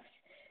U.S.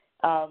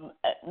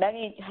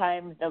 Many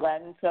times the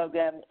LEND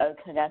programs are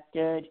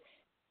connected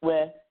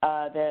with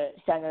the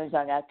Centers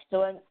on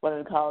Excellence, what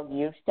are called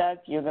USTEC,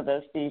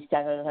 University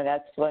Centers on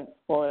Excellence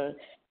for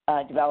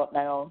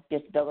Developmental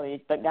Disabilities,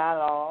 but not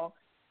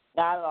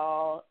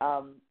all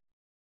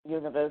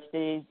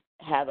universities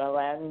have a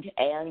LEND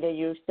and a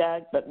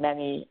USTEC, but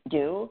many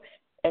do.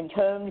 In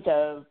terms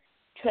of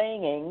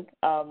training,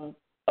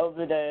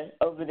 over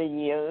the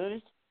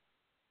years,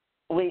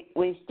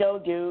 we still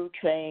do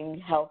train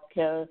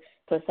healthcare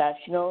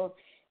professionals.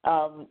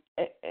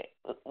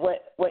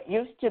 What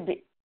used to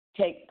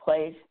take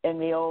place in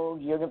the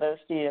old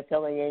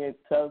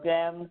university-affiliated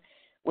program,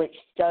 which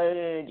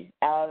started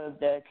out of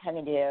the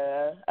Kennedy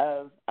era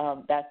of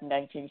back in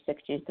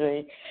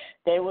 1963,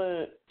 they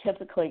were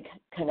typically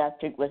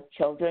connected with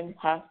children's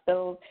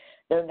hospitals.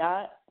 They're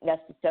not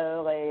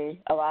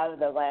necessarily, a lot of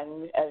the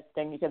LEND, as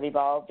things have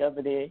evolved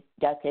over the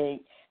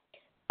decades,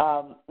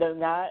 they're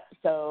not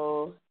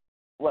so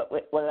what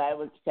I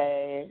would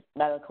say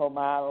medical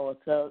model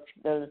approach.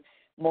 They're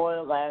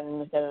more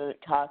LEND that are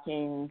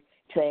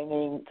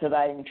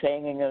providing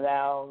training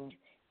around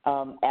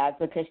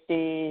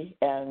advocacy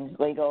and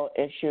legal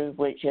issues,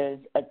 which is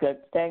a good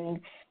thing.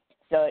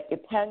 So it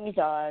depends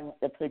on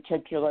the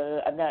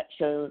particular, I'm not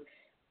sure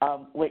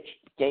which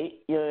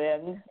state you're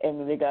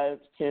in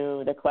regards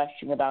to the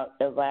question about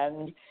the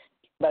LEND,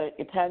 but it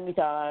depends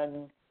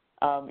on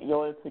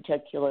your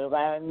particular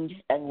LEND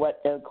and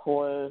what their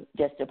core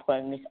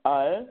disciplines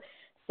are.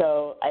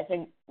 So I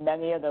think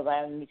many of the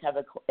LENDs have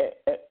at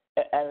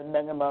a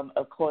minimum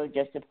a core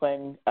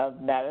discipline of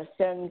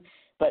medicine,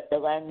 but the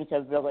LENDs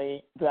have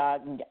really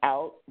broadened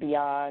out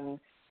beyond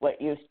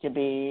what used to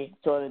be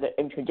sort of the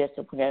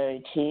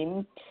interdisciplinary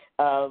team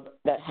of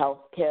the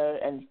healthcare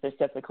and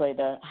specifically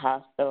the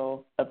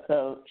hospital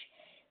approach.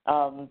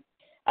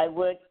 I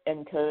would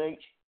encourage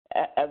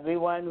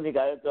everyone,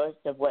 regardless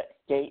of what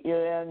state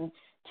you're in,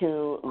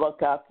 to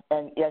look up,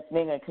 and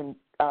Yasmina can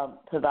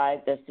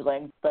provide this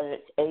link, but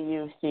it's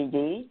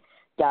aucd.org.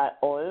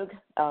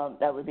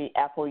 That would be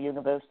Apple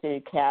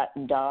University Cat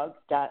and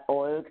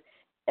Dog.org.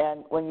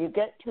 And when you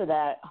get to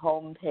that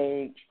home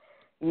page,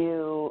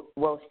 you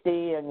will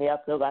see in the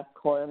upper left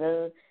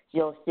corner,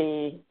 you'll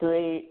see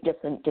 3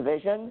 different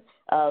divisions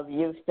of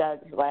youth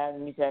sex,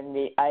 LENS, and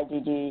the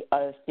IDD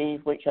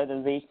RC, which are the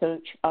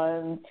research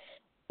arms.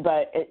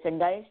 But it's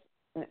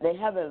they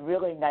have a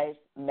really nice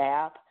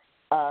map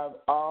of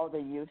all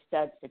the youth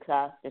sex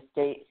across the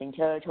states and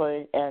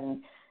territories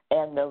and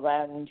the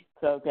LENS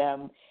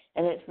program.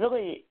 And it's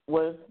really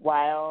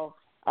worthwhile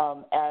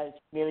as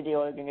community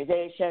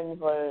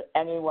organizations or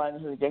anyone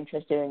who's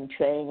interested in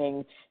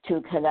training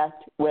to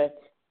connect with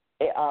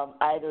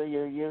either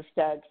your youth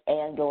sex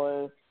and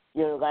or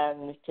your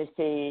LENS to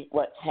see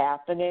what's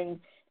happening,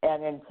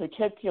 and in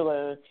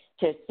particular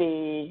to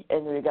see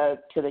in regard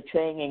to the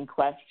training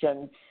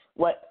question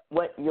what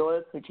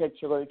your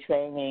particular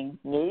training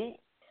needs,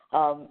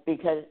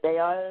 because they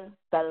are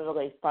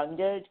federally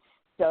funded.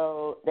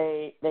 So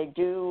they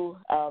do,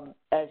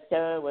 as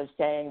Sarah was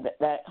saying,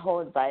 that whole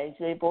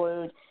advisory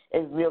board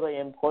is really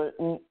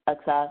important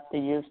across the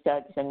youth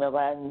sex and the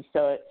LENS.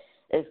 So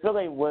it's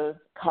really worth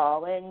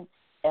calling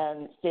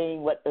and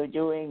seeing what they're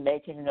doing,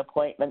 making an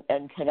appointment,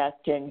 and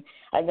connecting.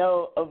 I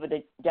know over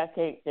the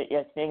decades that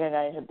Yasmina and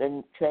I have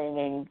been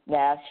training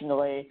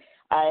nationally,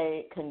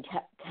 I can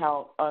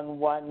count on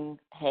one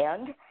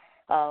hand,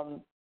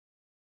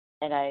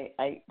 and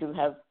I do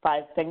have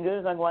 5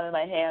 fingers on one of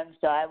my hands,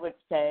 so I would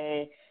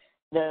say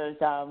there's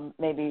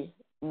maybe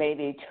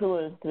 2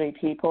 or 3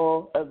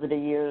 people over the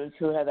years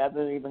who have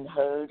ever even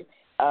heard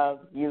of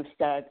youth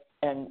sex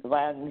and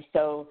LENS.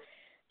 So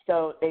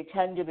they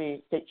tend to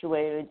be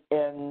situated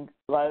in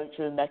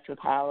larger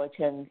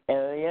metropolitan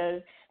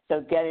areas.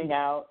 So getting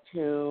out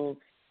to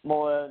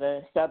more of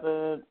the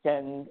suburbs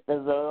and the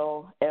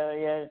rural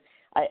areas,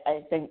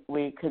 I think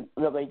we could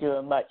really do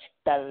a much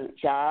better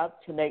job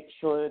to make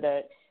sure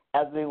that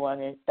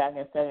everyone is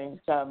benefiting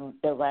from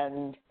the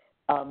LENS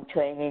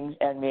training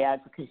and the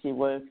advocacy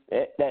work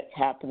that's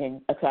happening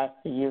across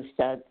the youth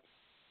sex.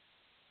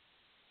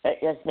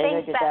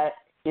 Yasmina,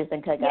 do you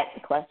think I got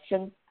the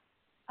question?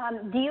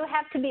 Do you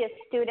have to be a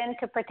student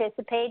to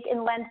participate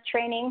in LENS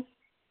training?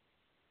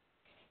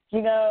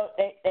 You know,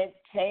 they've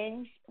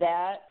changed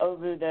that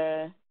over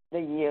the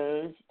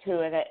years too,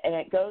 and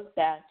it goes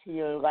back to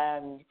your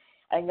LENS.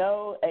 I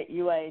know at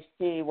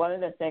UIC, one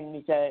of the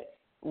things that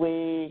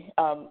we,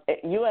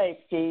 at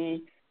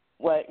UIC,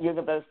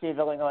 University of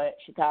Illinois at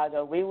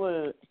Chicago, we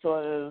were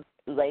sort of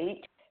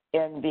late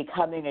in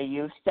becoming a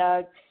youth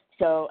STAG.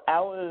 So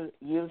our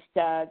youth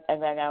STAG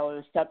and then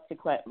our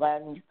subsequent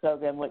LENS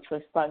program, which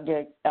was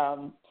funded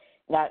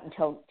not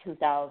until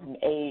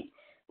 2008,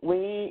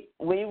 we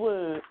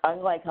were,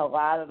 unlike a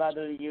lot of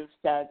other youth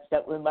STAGs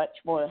that were much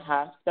more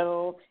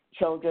hospital,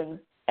 children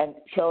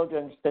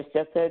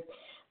specific,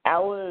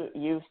 our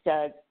youth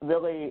STAG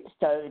really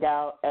started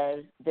out as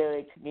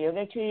very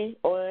community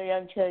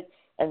oriented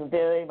and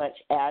very much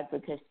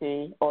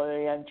advocacy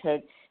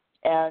oriented.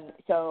 And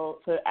so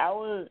for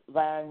our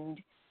LENS,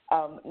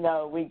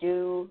 no, we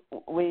do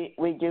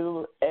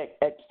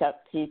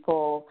accept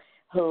people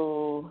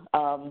who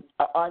on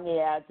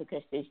the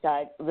advocacy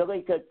side.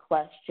 Really good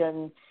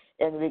question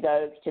in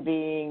regards to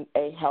being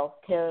a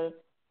healthcare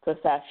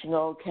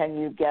professional. Can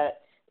you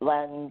get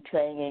LENS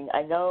training?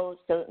 I know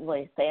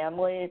certainly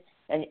families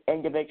and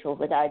individuals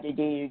with IDD,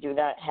 you do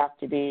not have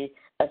to be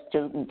a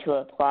student to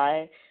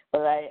apply,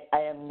 but I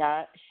am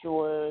not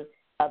sure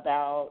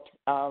about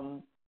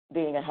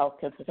being a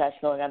healthcare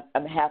professional, and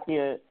I'm happy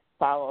to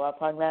follow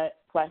up on that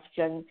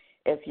question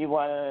if you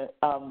want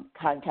to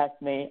contact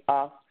me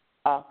off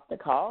the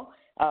call.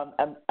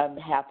 I'm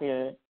happy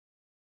to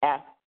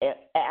ask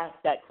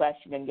that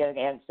question and get an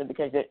answer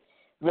because it's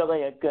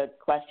really a good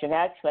question.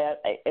 Actually,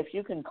 if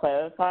you can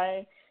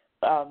clarify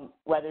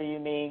whether you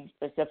mean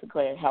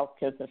specifically a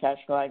healthcare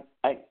professional,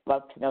 I'd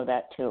love to know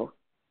that too.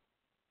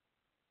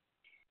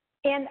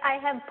 And I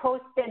have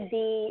posted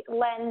the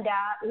LEND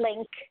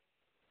link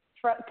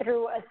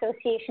through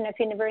Association of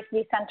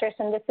University Centers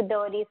and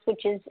Disabilities,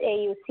 which is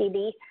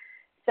AUCD,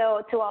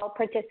 so to all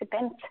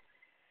participants.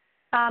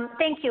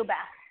 Thank you, Beth.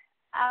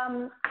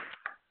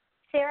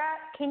 Sarah,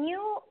 can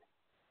you,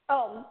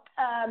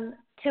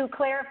 to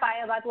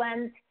clarify about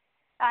LENS,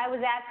 I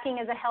was asking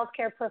as a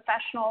healthcare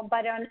professional,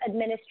 but on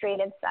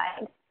administrative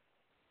side.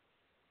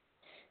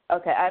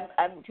 Okay,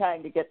 I'm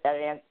trying to get that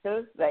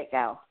answer right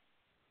now.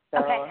 So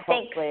okay,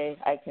 hopefully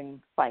I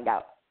can find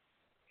out.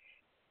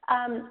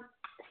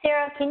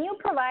 Sarah, can you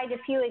provide a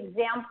few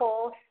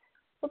examples,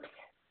 oops,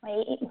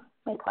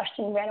 my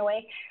question ran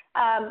away,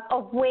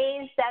 of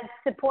ways that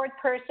support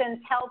persons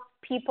help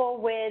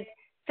people with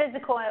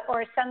physical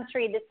or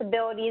sensory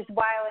disabilities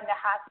while in the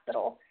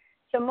hospital?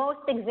 So most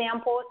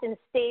examples in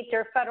state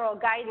or federal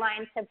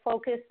guidelines have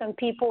focused on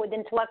people with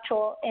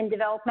intellectual and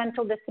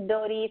developmental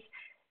disabilities,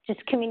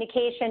 just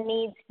communication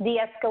needs,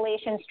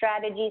 de-escalation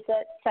strategies,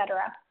 et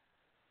cetera.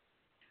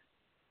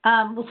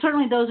 Well,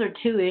 certainly those are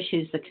two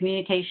issues, the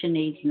communication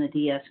needs and the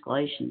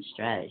de-escalation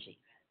strategy.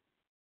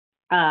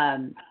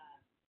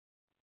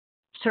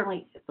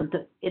 Certainly,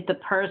 if the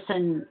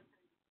person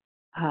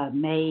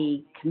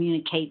may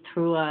communicate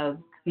through a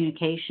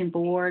communication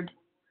board,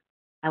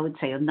 I would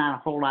say not a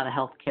whole lot of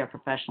healthcare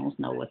professionals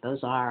know what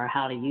those are or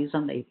how to use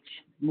them. They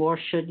more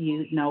should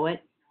you know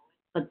it,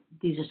 but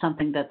these are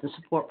something that the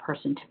support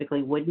person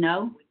typically would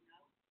know.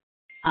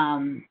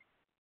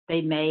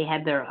 They may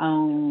have their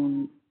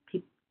own,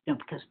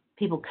 because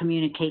people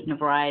communicate in a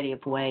variety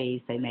of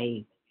ways. They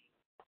may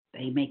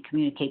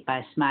communicate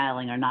by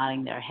smiling or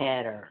nodding their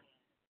head or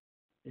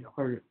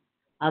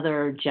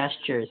other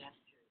gestures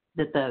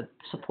that the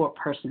support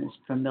person is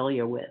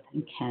familiar with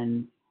and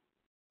can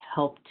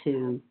help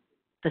to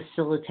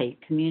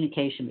facilitate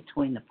communication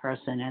between the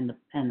person and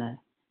the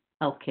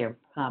healthcare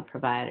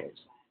providers.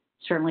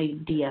 Certainly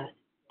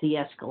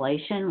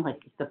de-escalation, like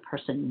if the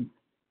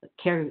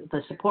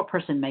support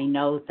person may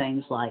know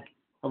things like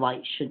the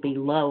light should be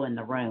low in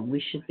the room.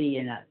 We should be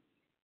in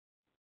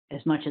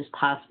as much as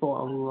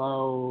possible, a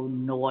low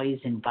noise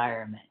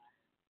environment.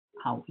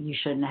 You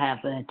shouldn't have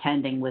an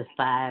attending with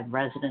 5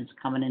 residents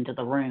coming into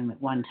the room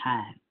at one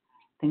time.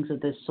 Things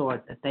of this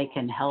sort that they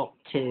can help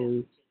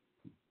to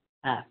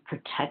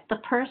protect the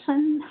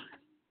person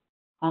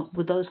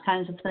with those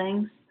kinds of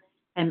things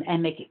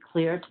and make it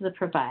clear to the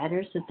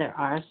providers that there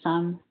are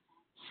some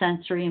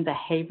sensory and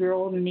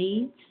behavioral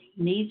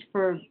needs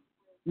for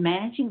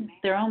managing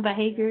their own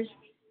behaviors,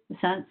 in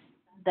the sense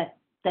that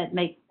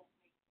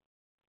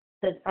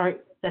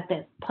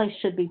place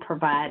should be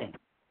providing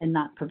and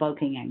not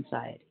provoking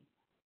anxiety.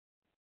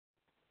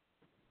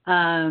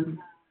 And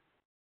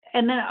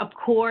then, of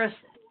course,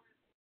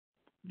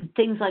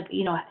 things like,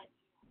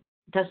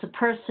 does the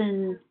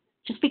person,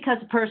 just because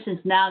the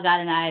person's now got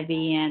an IV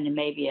in and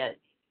maybe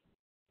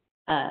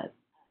a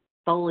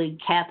Foley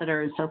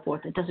catheter and so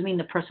forth, it doesn't mean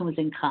the person was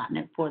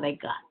incontinent before they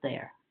got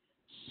there.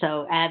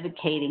 So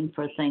advocating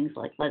for things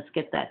like, let's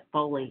get that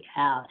Foley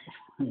out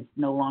if it's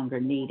no longer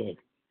needed,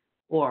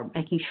 or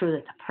making sure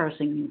that the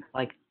person,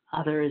 like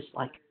others,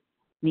 like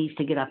needs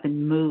to get up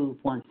and move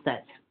once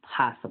that's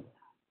possible.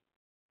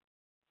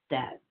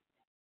 That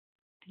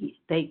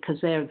because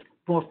they're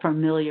more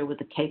familiar with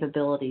the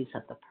capabilities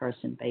of the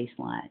person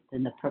baseline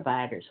than the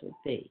providers would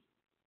be,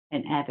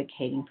 and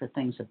advocating for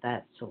things of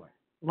that sort.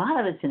 A lot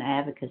of it's an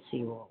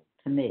advocacy role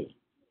to me.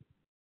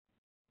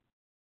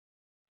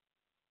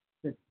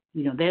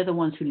 They're the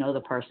ones who know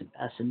the person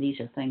best, and these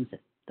are things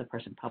that the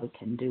person probably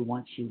can do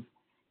once you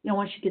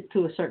get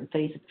through a certain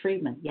phase of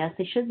treatment. Yes,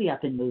 they should be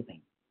up and moving.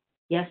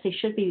 Yes, they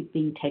should be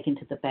being taken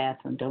to the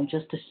bathroom. Don't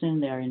just assume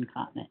they're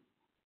incontinent.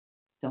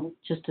 Don't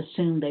just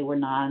assume they were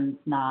not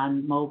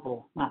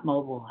mobile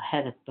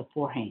ahead of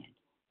beforehand.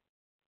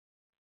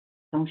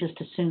 Don't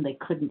just assume they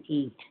couldn't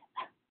eat.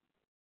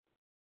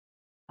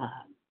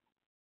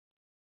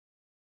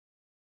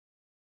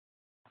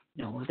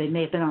 They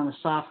may have been on a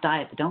soft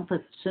diet, but don't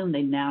assume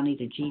they now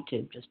need a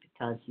G-tube just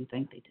because you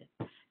think they did.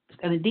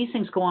 I mean, these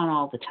things go on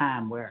all the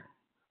time where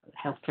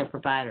healthcare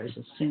providers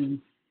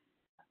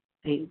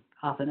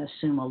often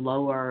assume a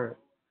lower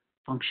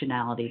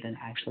functionality than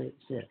actually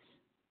exists.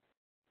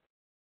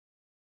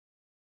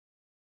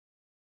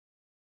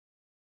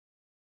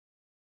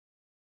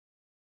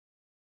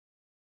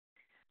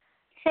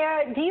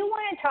 Sarah, do you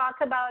want to talk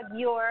about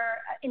your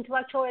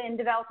Intellectual and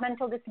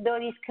Developmental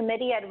Disabilities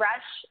Committee at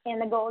Rush and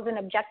the goals and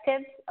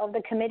objectives of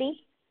the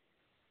committee?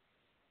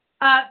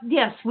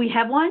 Yes, we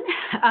have one.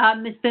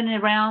 It's been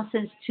around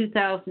since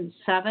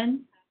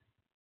 2007.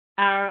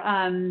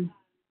 Our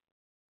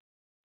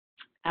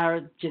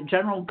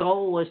general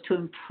goal was to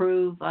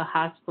improve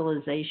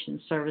hospitalization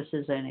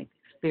services and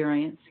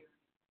experience.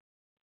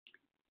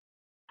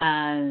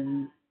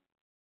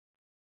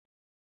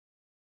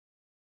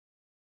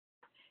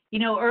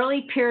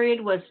 Early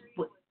period was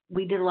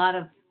we did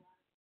a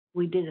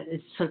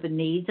sort of a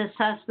needs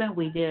assessment.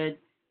 We did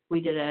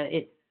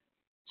a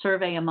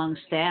survey among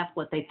staff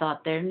what they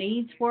thought their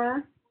needs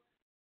were,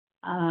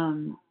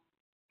 and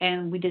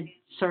we did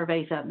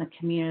surveys out in the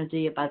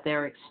community about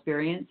their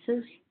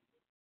experiences.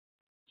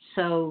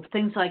 So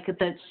things like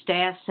that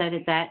staff said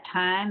at that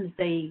time,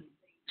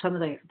 some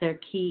of their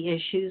key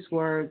issues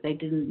were they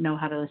didn't know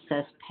how to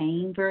assess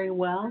pain very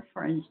well,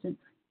 for instance.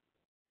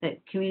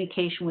 That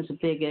communication was a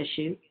big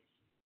issue.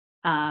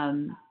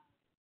 They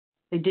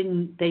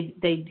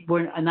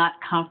were not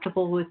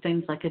comfortable with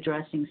things like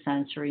addressing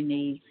sensory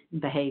needs and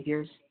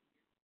behaviors.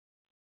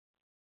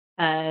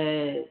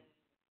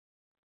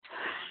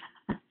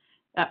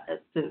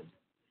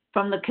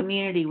 From the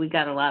community, we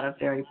got a lot of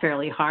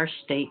fairly harsh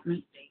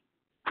statements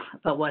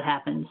about what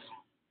happens.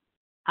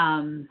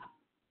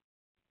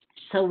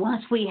 So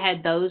once we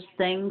had those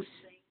things,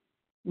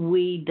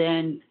 we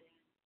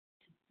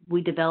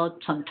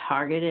developed some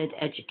targeted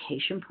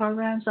education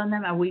programs on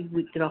them. And we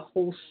did a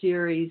whole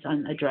series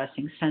on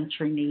addressing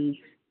sensory needs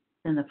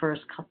in the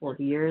first couple of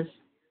years.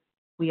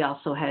 We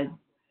also I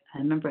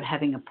remember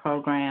having a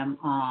program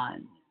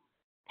on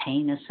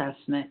pain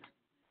assessment.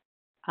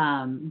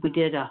 We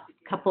did a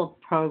couple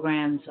of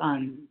programs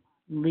on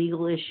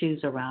legal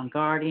issues around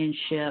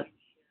guardianship,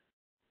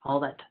 all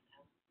that,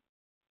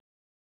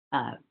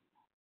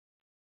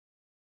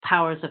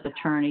 powers of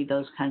attorney,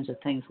 those kinds of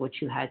things, what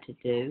you had to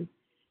do.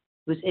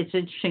 It's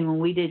interesting, when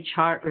we did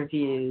chart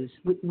reviews,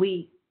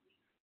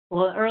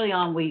 well, early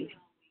on, we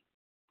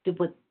did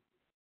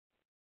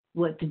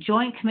what the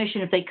Joint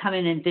Commission, if they come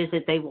in and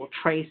visit, they will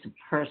trace a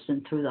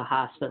person through the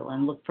hospital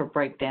and look for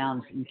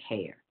breakdowns in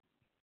care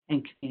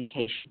and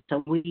communication.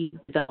 So we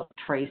developed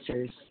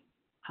tracers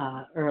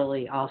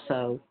early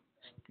also,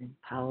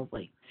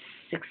 probably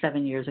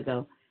 6-7 years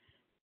ago,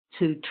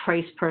 to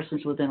trace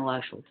persons with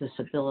intellectual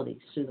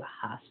disabilities through the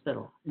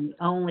hospital. And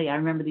I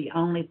remember the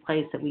only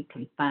place that we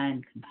could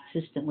find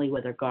consistently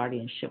whether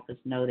guardianship was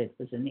noted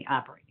was in the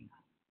operating room.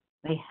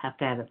 They have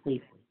to have it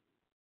legally.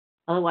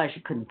 Otherwise,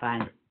 you couldn't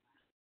find it.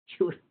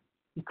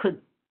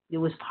 It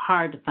was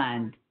hard to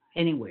find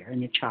anywhere in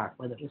the chart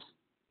whether it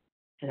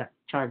was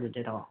charted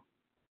at all.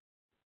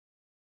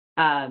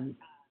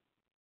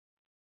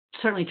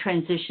 Certainly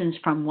transitions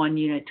from one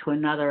unit to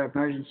another,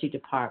 emergency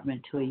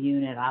department to a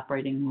unit,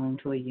 operating room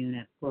to a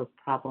unit, were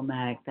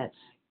problematic. That's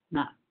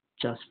not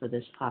just for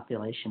this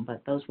population,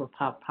 but those were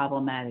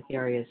problematic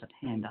areas of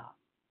handoff,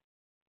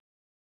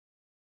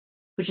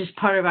 which is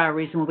part of our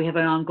reason why we have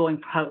an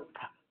ongoing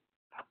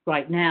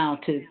right now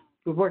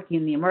we're working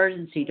in the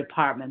emergency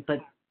department, but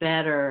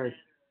better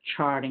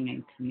charting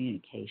and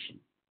communication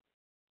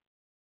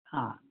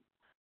on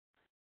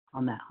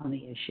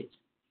the issues.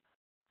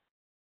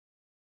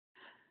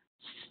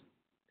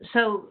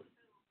 So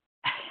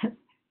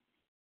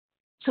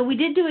we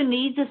did do a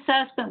needs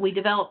assessment. We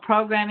developed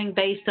programming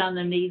based on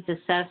the needs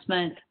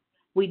assessment.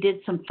 We did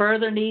some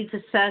further needs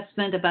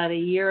assessment about a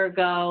year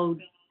ago,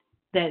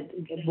 that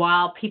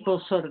while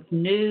people sort of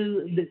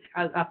knew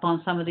up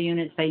on some of the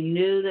units, they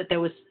knew that there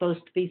was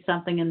supposed to be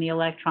something in the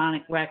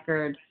electronic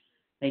record.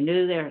 They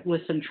knew there was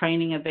some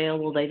training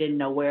available. They didn't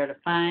know where to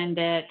find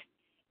it.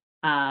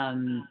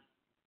 Some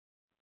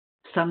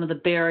of the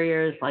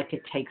barriers, like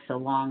it takes a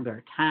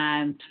longer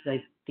time,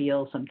 they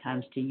feel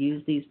sometimes, to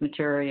use these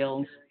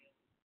materials.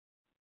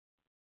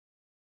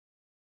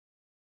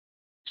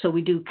 So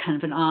we do kind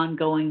of an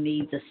ongoing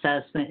needs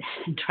assessment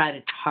and try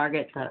to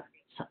target to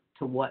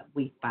what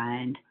we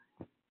find.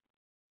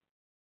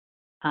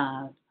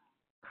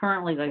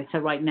 Currently, like I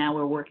said, right now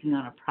we're working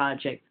on a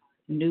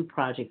new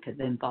project that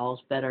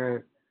involves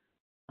the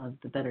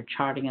better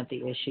charting of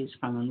the issues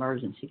from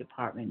emergency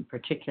department in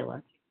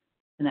particular.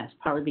 And that's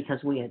partly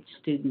because we had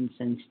students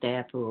and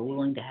staff who were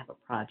willing to have a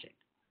project.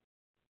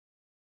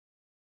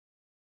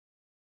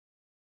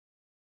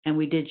 And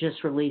we did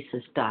just release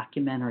this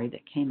documentary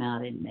that came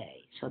out in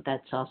May. So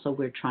that's also,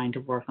 we're trying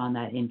to work on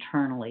that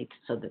internally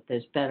so that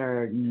there's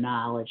better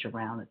knowledge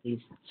around that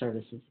these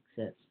services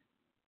exist.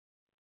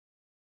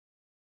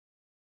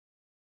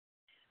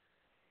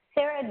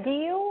 Sarah, do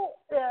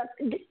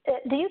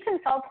you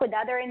consult with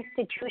other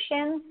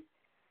institutions?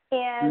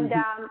 And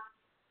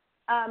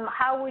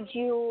how would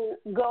you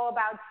go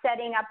about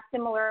setting up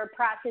similar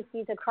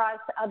processes across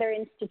other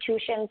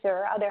institutions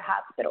or other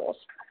hospitals?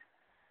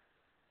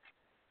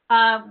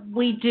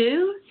 We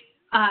do.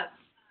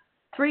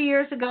 3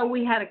 years ago,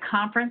 we had a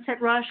conference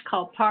at Rush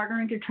called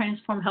Partnering to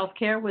Transform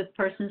Healthcare with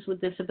Persons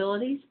with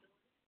Disabilities.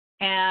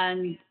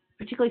 And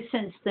particularly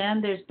since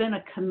then, there's been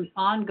an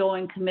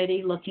ongoing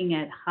committee looking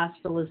at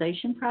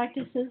hospitalization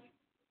practices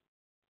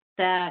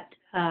that,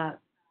 of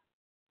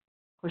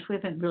course, we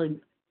haven't really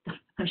done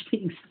much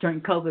meetings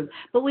during COVID,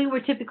 but we were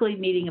typically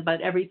meeting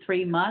about every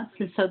 3 months.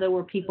 And so there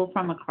were people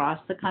from across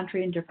the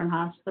country in different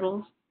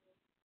hospitals.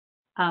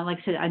 Like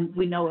I said,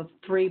 we know of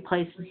 3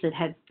 places that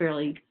had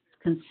fairly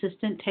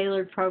consistent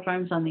tailored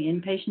programs on the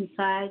inpatient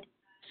side,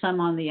 some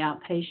on the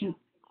outpatient.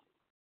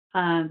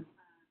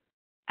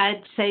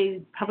 I'd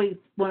say probably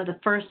one of the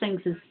first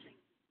things is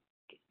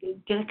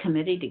get a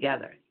committee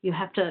together. You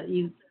have to,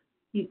 you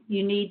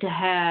need to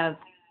have,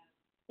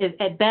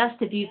 at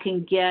best, if you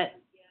can get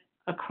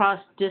across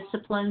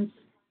disciplines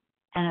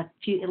and at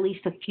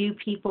least a few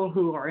people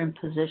who are in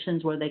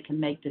positions where they can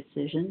make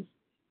decisions.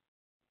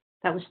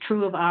 That was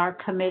true of our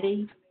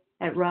committee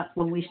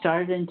when we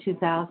started in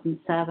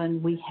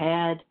 2007. We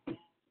had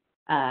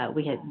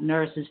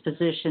nurses,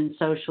 physicians,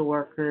 social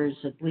workers,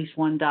 at least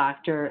one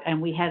doctor,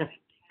 and we had at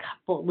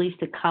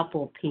least a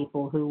couple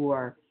people who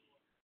were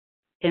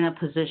in a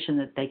position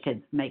that they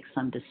could make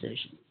some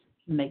decisions,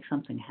 make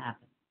something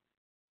happen.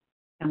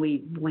 And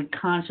we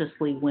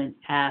consciously went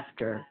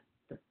after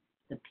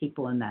the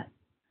people in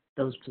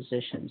those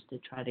positions to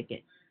try to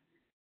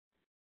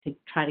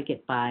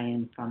get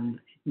buy-in from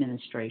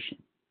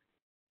administration.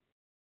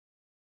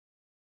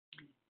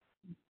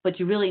 But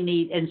you really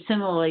need, and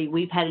similarly,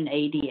 we've had an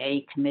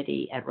ADA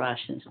committee at Rush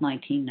since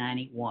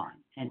 1991,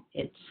 and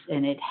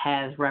it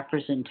has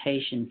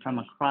representation from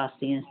across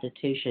the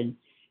institution,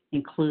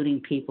 including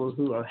people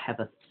who have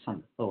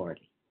some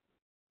authority.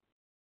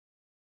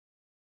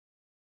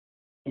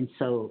 And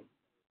so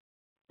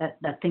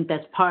I think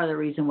that's part of the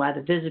reason why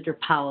the visitor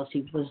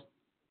policy was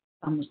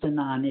almost a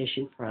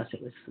non-issue for us.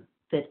 It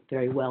fit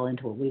very well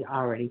into what we'd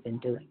already been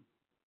doing.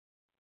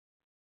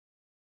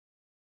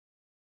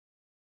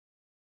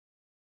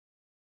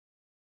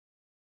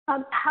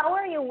 How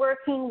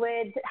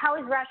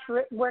is Rush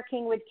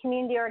working with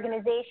community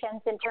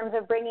organizations in terms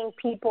of bringing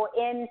people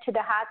into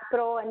the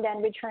hospital and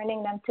then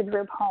returning them to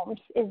group homes?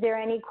 Is there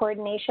any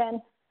coordination?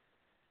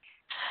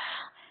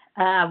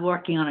 I'm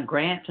working on a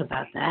grant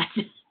about that.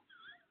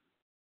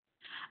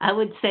 I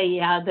would say,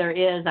 yeah, there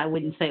is. I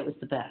wouldn't say it was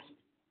the best.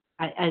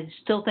 I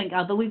still think,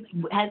 although we've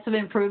had some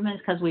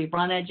improvements because we've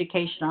run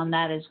education on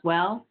that as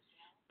well,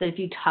 that if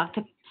you talk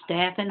to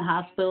staff in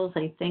hospitals,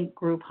 they think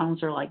group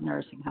homes are like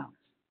nursing homes.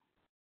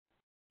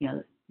 You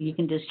know, you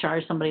can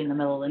discharge somebody in the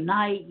middle of the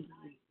night.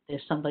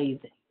 There's somebody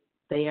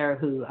there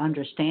who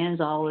understands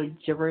all the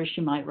gibberish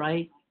you might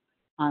write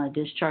on a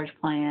discharge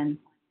plan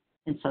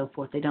and so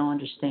forth. They don't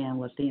understand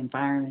what the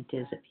environment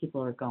is that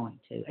people are going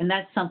to. And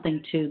that's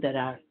something, too,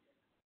 that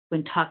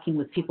when talking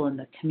with people in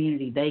the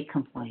community, they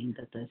complain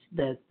that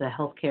the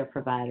healthcare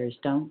providers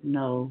don't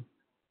know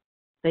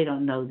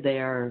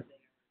their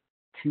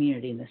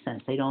community in the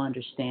sense they don't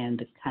understand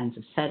the kinds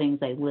of settings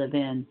they live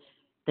in.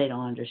 They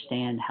don't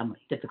understand how much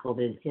difficult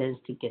it is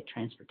to get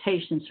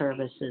transportation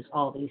services,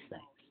 all these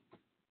things.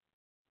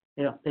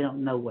 They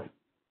don't know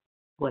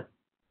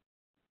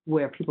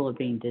where people are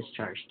being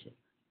discharged to,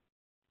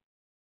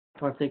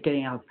 or if they're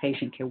getting out of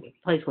patient care,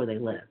 place where they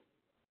live.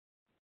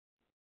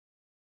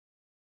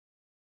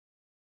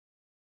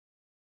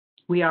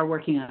 We are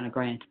working on a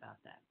grant about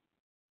that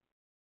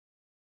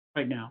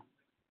right now.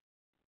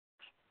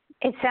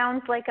 It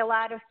sounds like a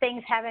lot of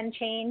things haven't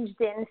changed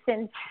since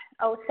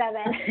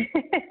 2007.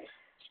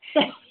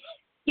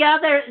 Yeah,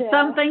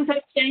 some things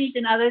have changed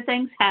and other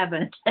things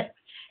haven't.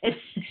 It's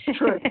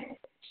true.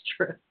 It's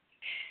true.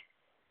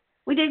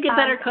 We did get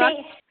better cuts,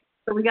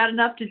 but we got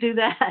enough to do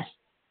that.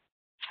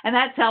 And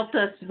that's helped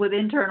us with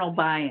internal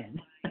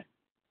buy-in.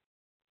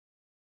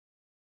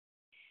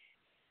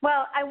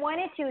 Well, I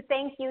wanted to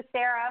thank you,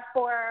 Sarah,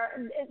 for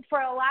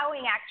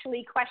allowing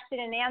actually question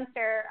and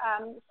answer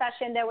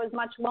session that was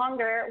much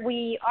longer.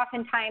 We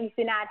oftentimes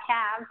do not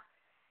have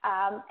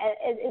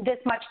this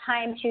much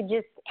time to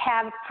just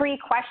have free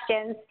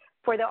questions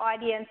for the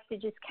audience to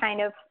just kind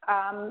of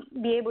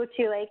be able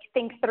to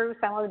think through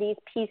some of these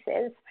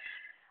pieces.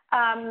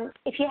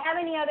 If you have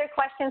any other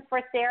questions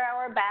for Sarah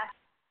or Beth,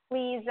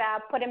 please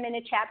put them in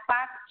the chat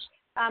box.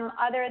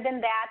 Other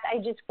than that, I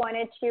just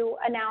wanted to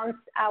announce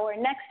our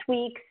next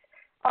week's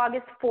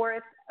August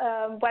 4th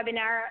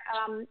webinar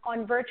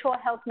on Virtual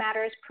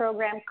HealthMatters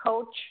Program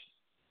Coach.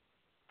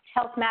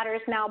 HealthMatters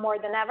now more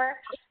than ever.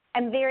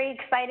 I'm very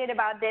excited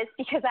about this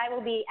because I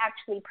will be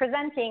actually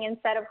presenting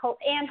instead of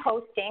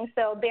hosting,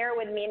 so bear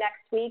with me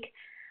next week.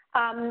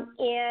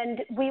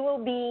 And we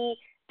will be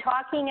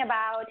talking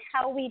about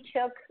how we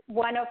took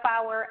one of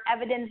our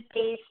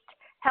evidence-based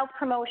health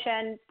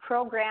promotion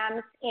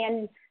programs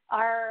and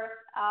are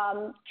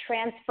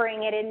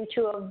transferring it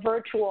into a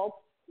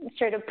virtual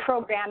sort of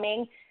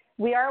programming.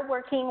 We are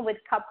working with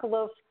a couple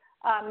of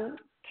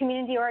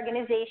community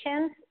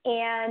organizations,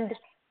 and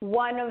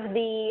one of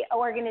the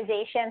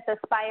organizations,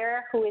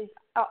 Aspire, who is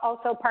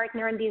also a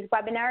partner in these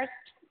webinars,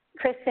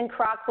 Kristen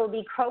Kroc, will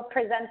be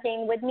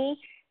co-presenting with me.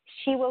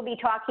 She will be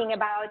talking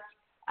about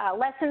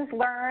lessons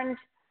learned,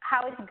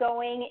 how it's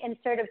going in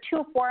sort of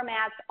two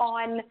formats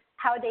on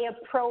how they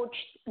approach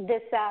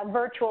this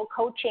virtual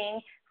coaching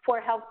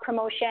for health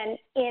promotion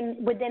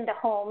within the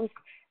homes,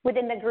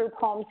 within the group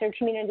homes or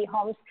community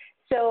homes.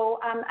 So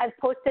I've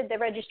posted the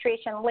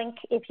registration link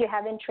if you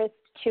have interest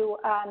to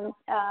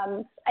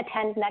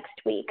attend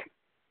next week.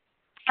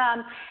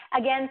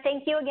 Again,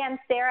 thank you again,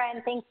 Sarah,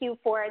 and thank you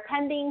for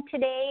attending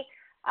today.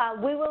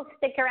 We will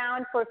stick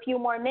around for a few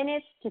more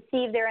minutes to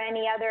see if there are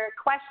any other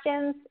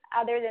questions.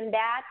 Other than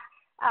that,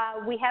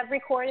 we have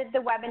recorded the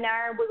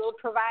webinar. We will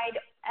provide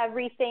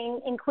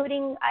everything,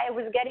 including I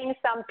was getting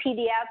some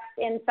PDFs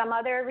and some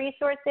other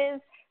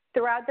resources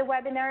throughout the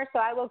webinar, so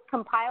I will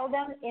compile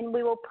them and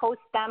we will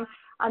post them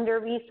under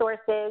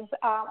resources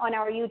on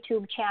our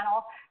YouTube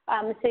channel.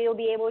 So you'll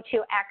be able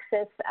to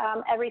access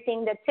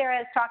everything that Sarah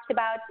has talked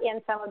about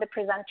and some of the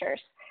presenters.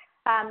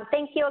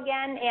 Thank you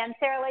again, and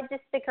Sarah, let's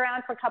just stick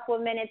around for a couple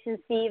of minutes and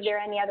see if there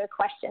are any other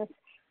questions.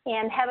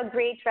 And have a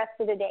great rest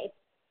of the day.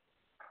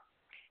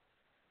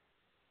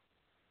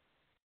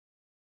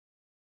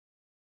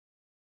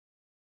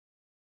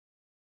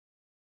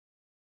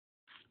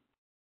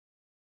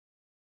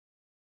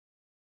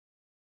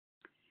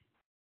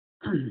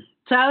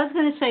 So I was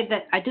going to say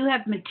that I do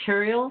have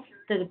materials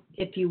that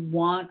if you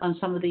want on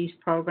some of these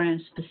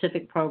programs,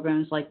 specific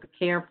programs like the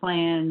care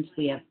plans,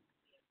 we have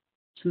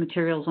some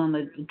materials on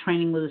the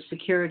training with the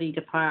security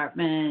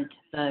department,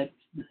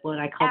 what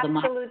I call the...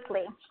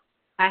 Absolutely.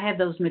 I have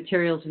those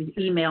materials. If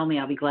you email me,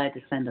 I'll be glad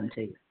to send them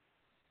to you.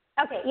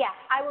 Okay, yeah,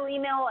 I will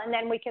email and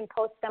then we can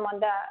post them on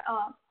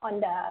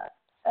the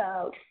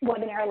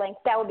webinar link.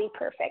 That would be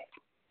perfect.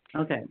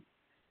 Okay.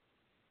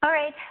 All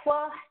right,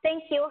 well,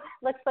 thank you.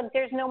 Looks like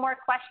there's no more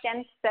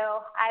questions, so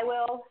I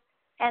will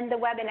end the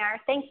webinar.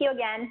 Thank you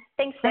again.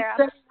 Thanks, Sarah.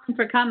 Thanks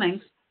for coming.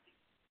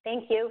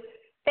 Thank you.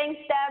 Thanks,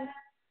 Deb,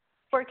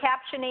 for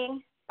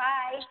captioning.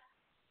 Bye.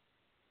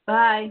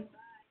 Bye.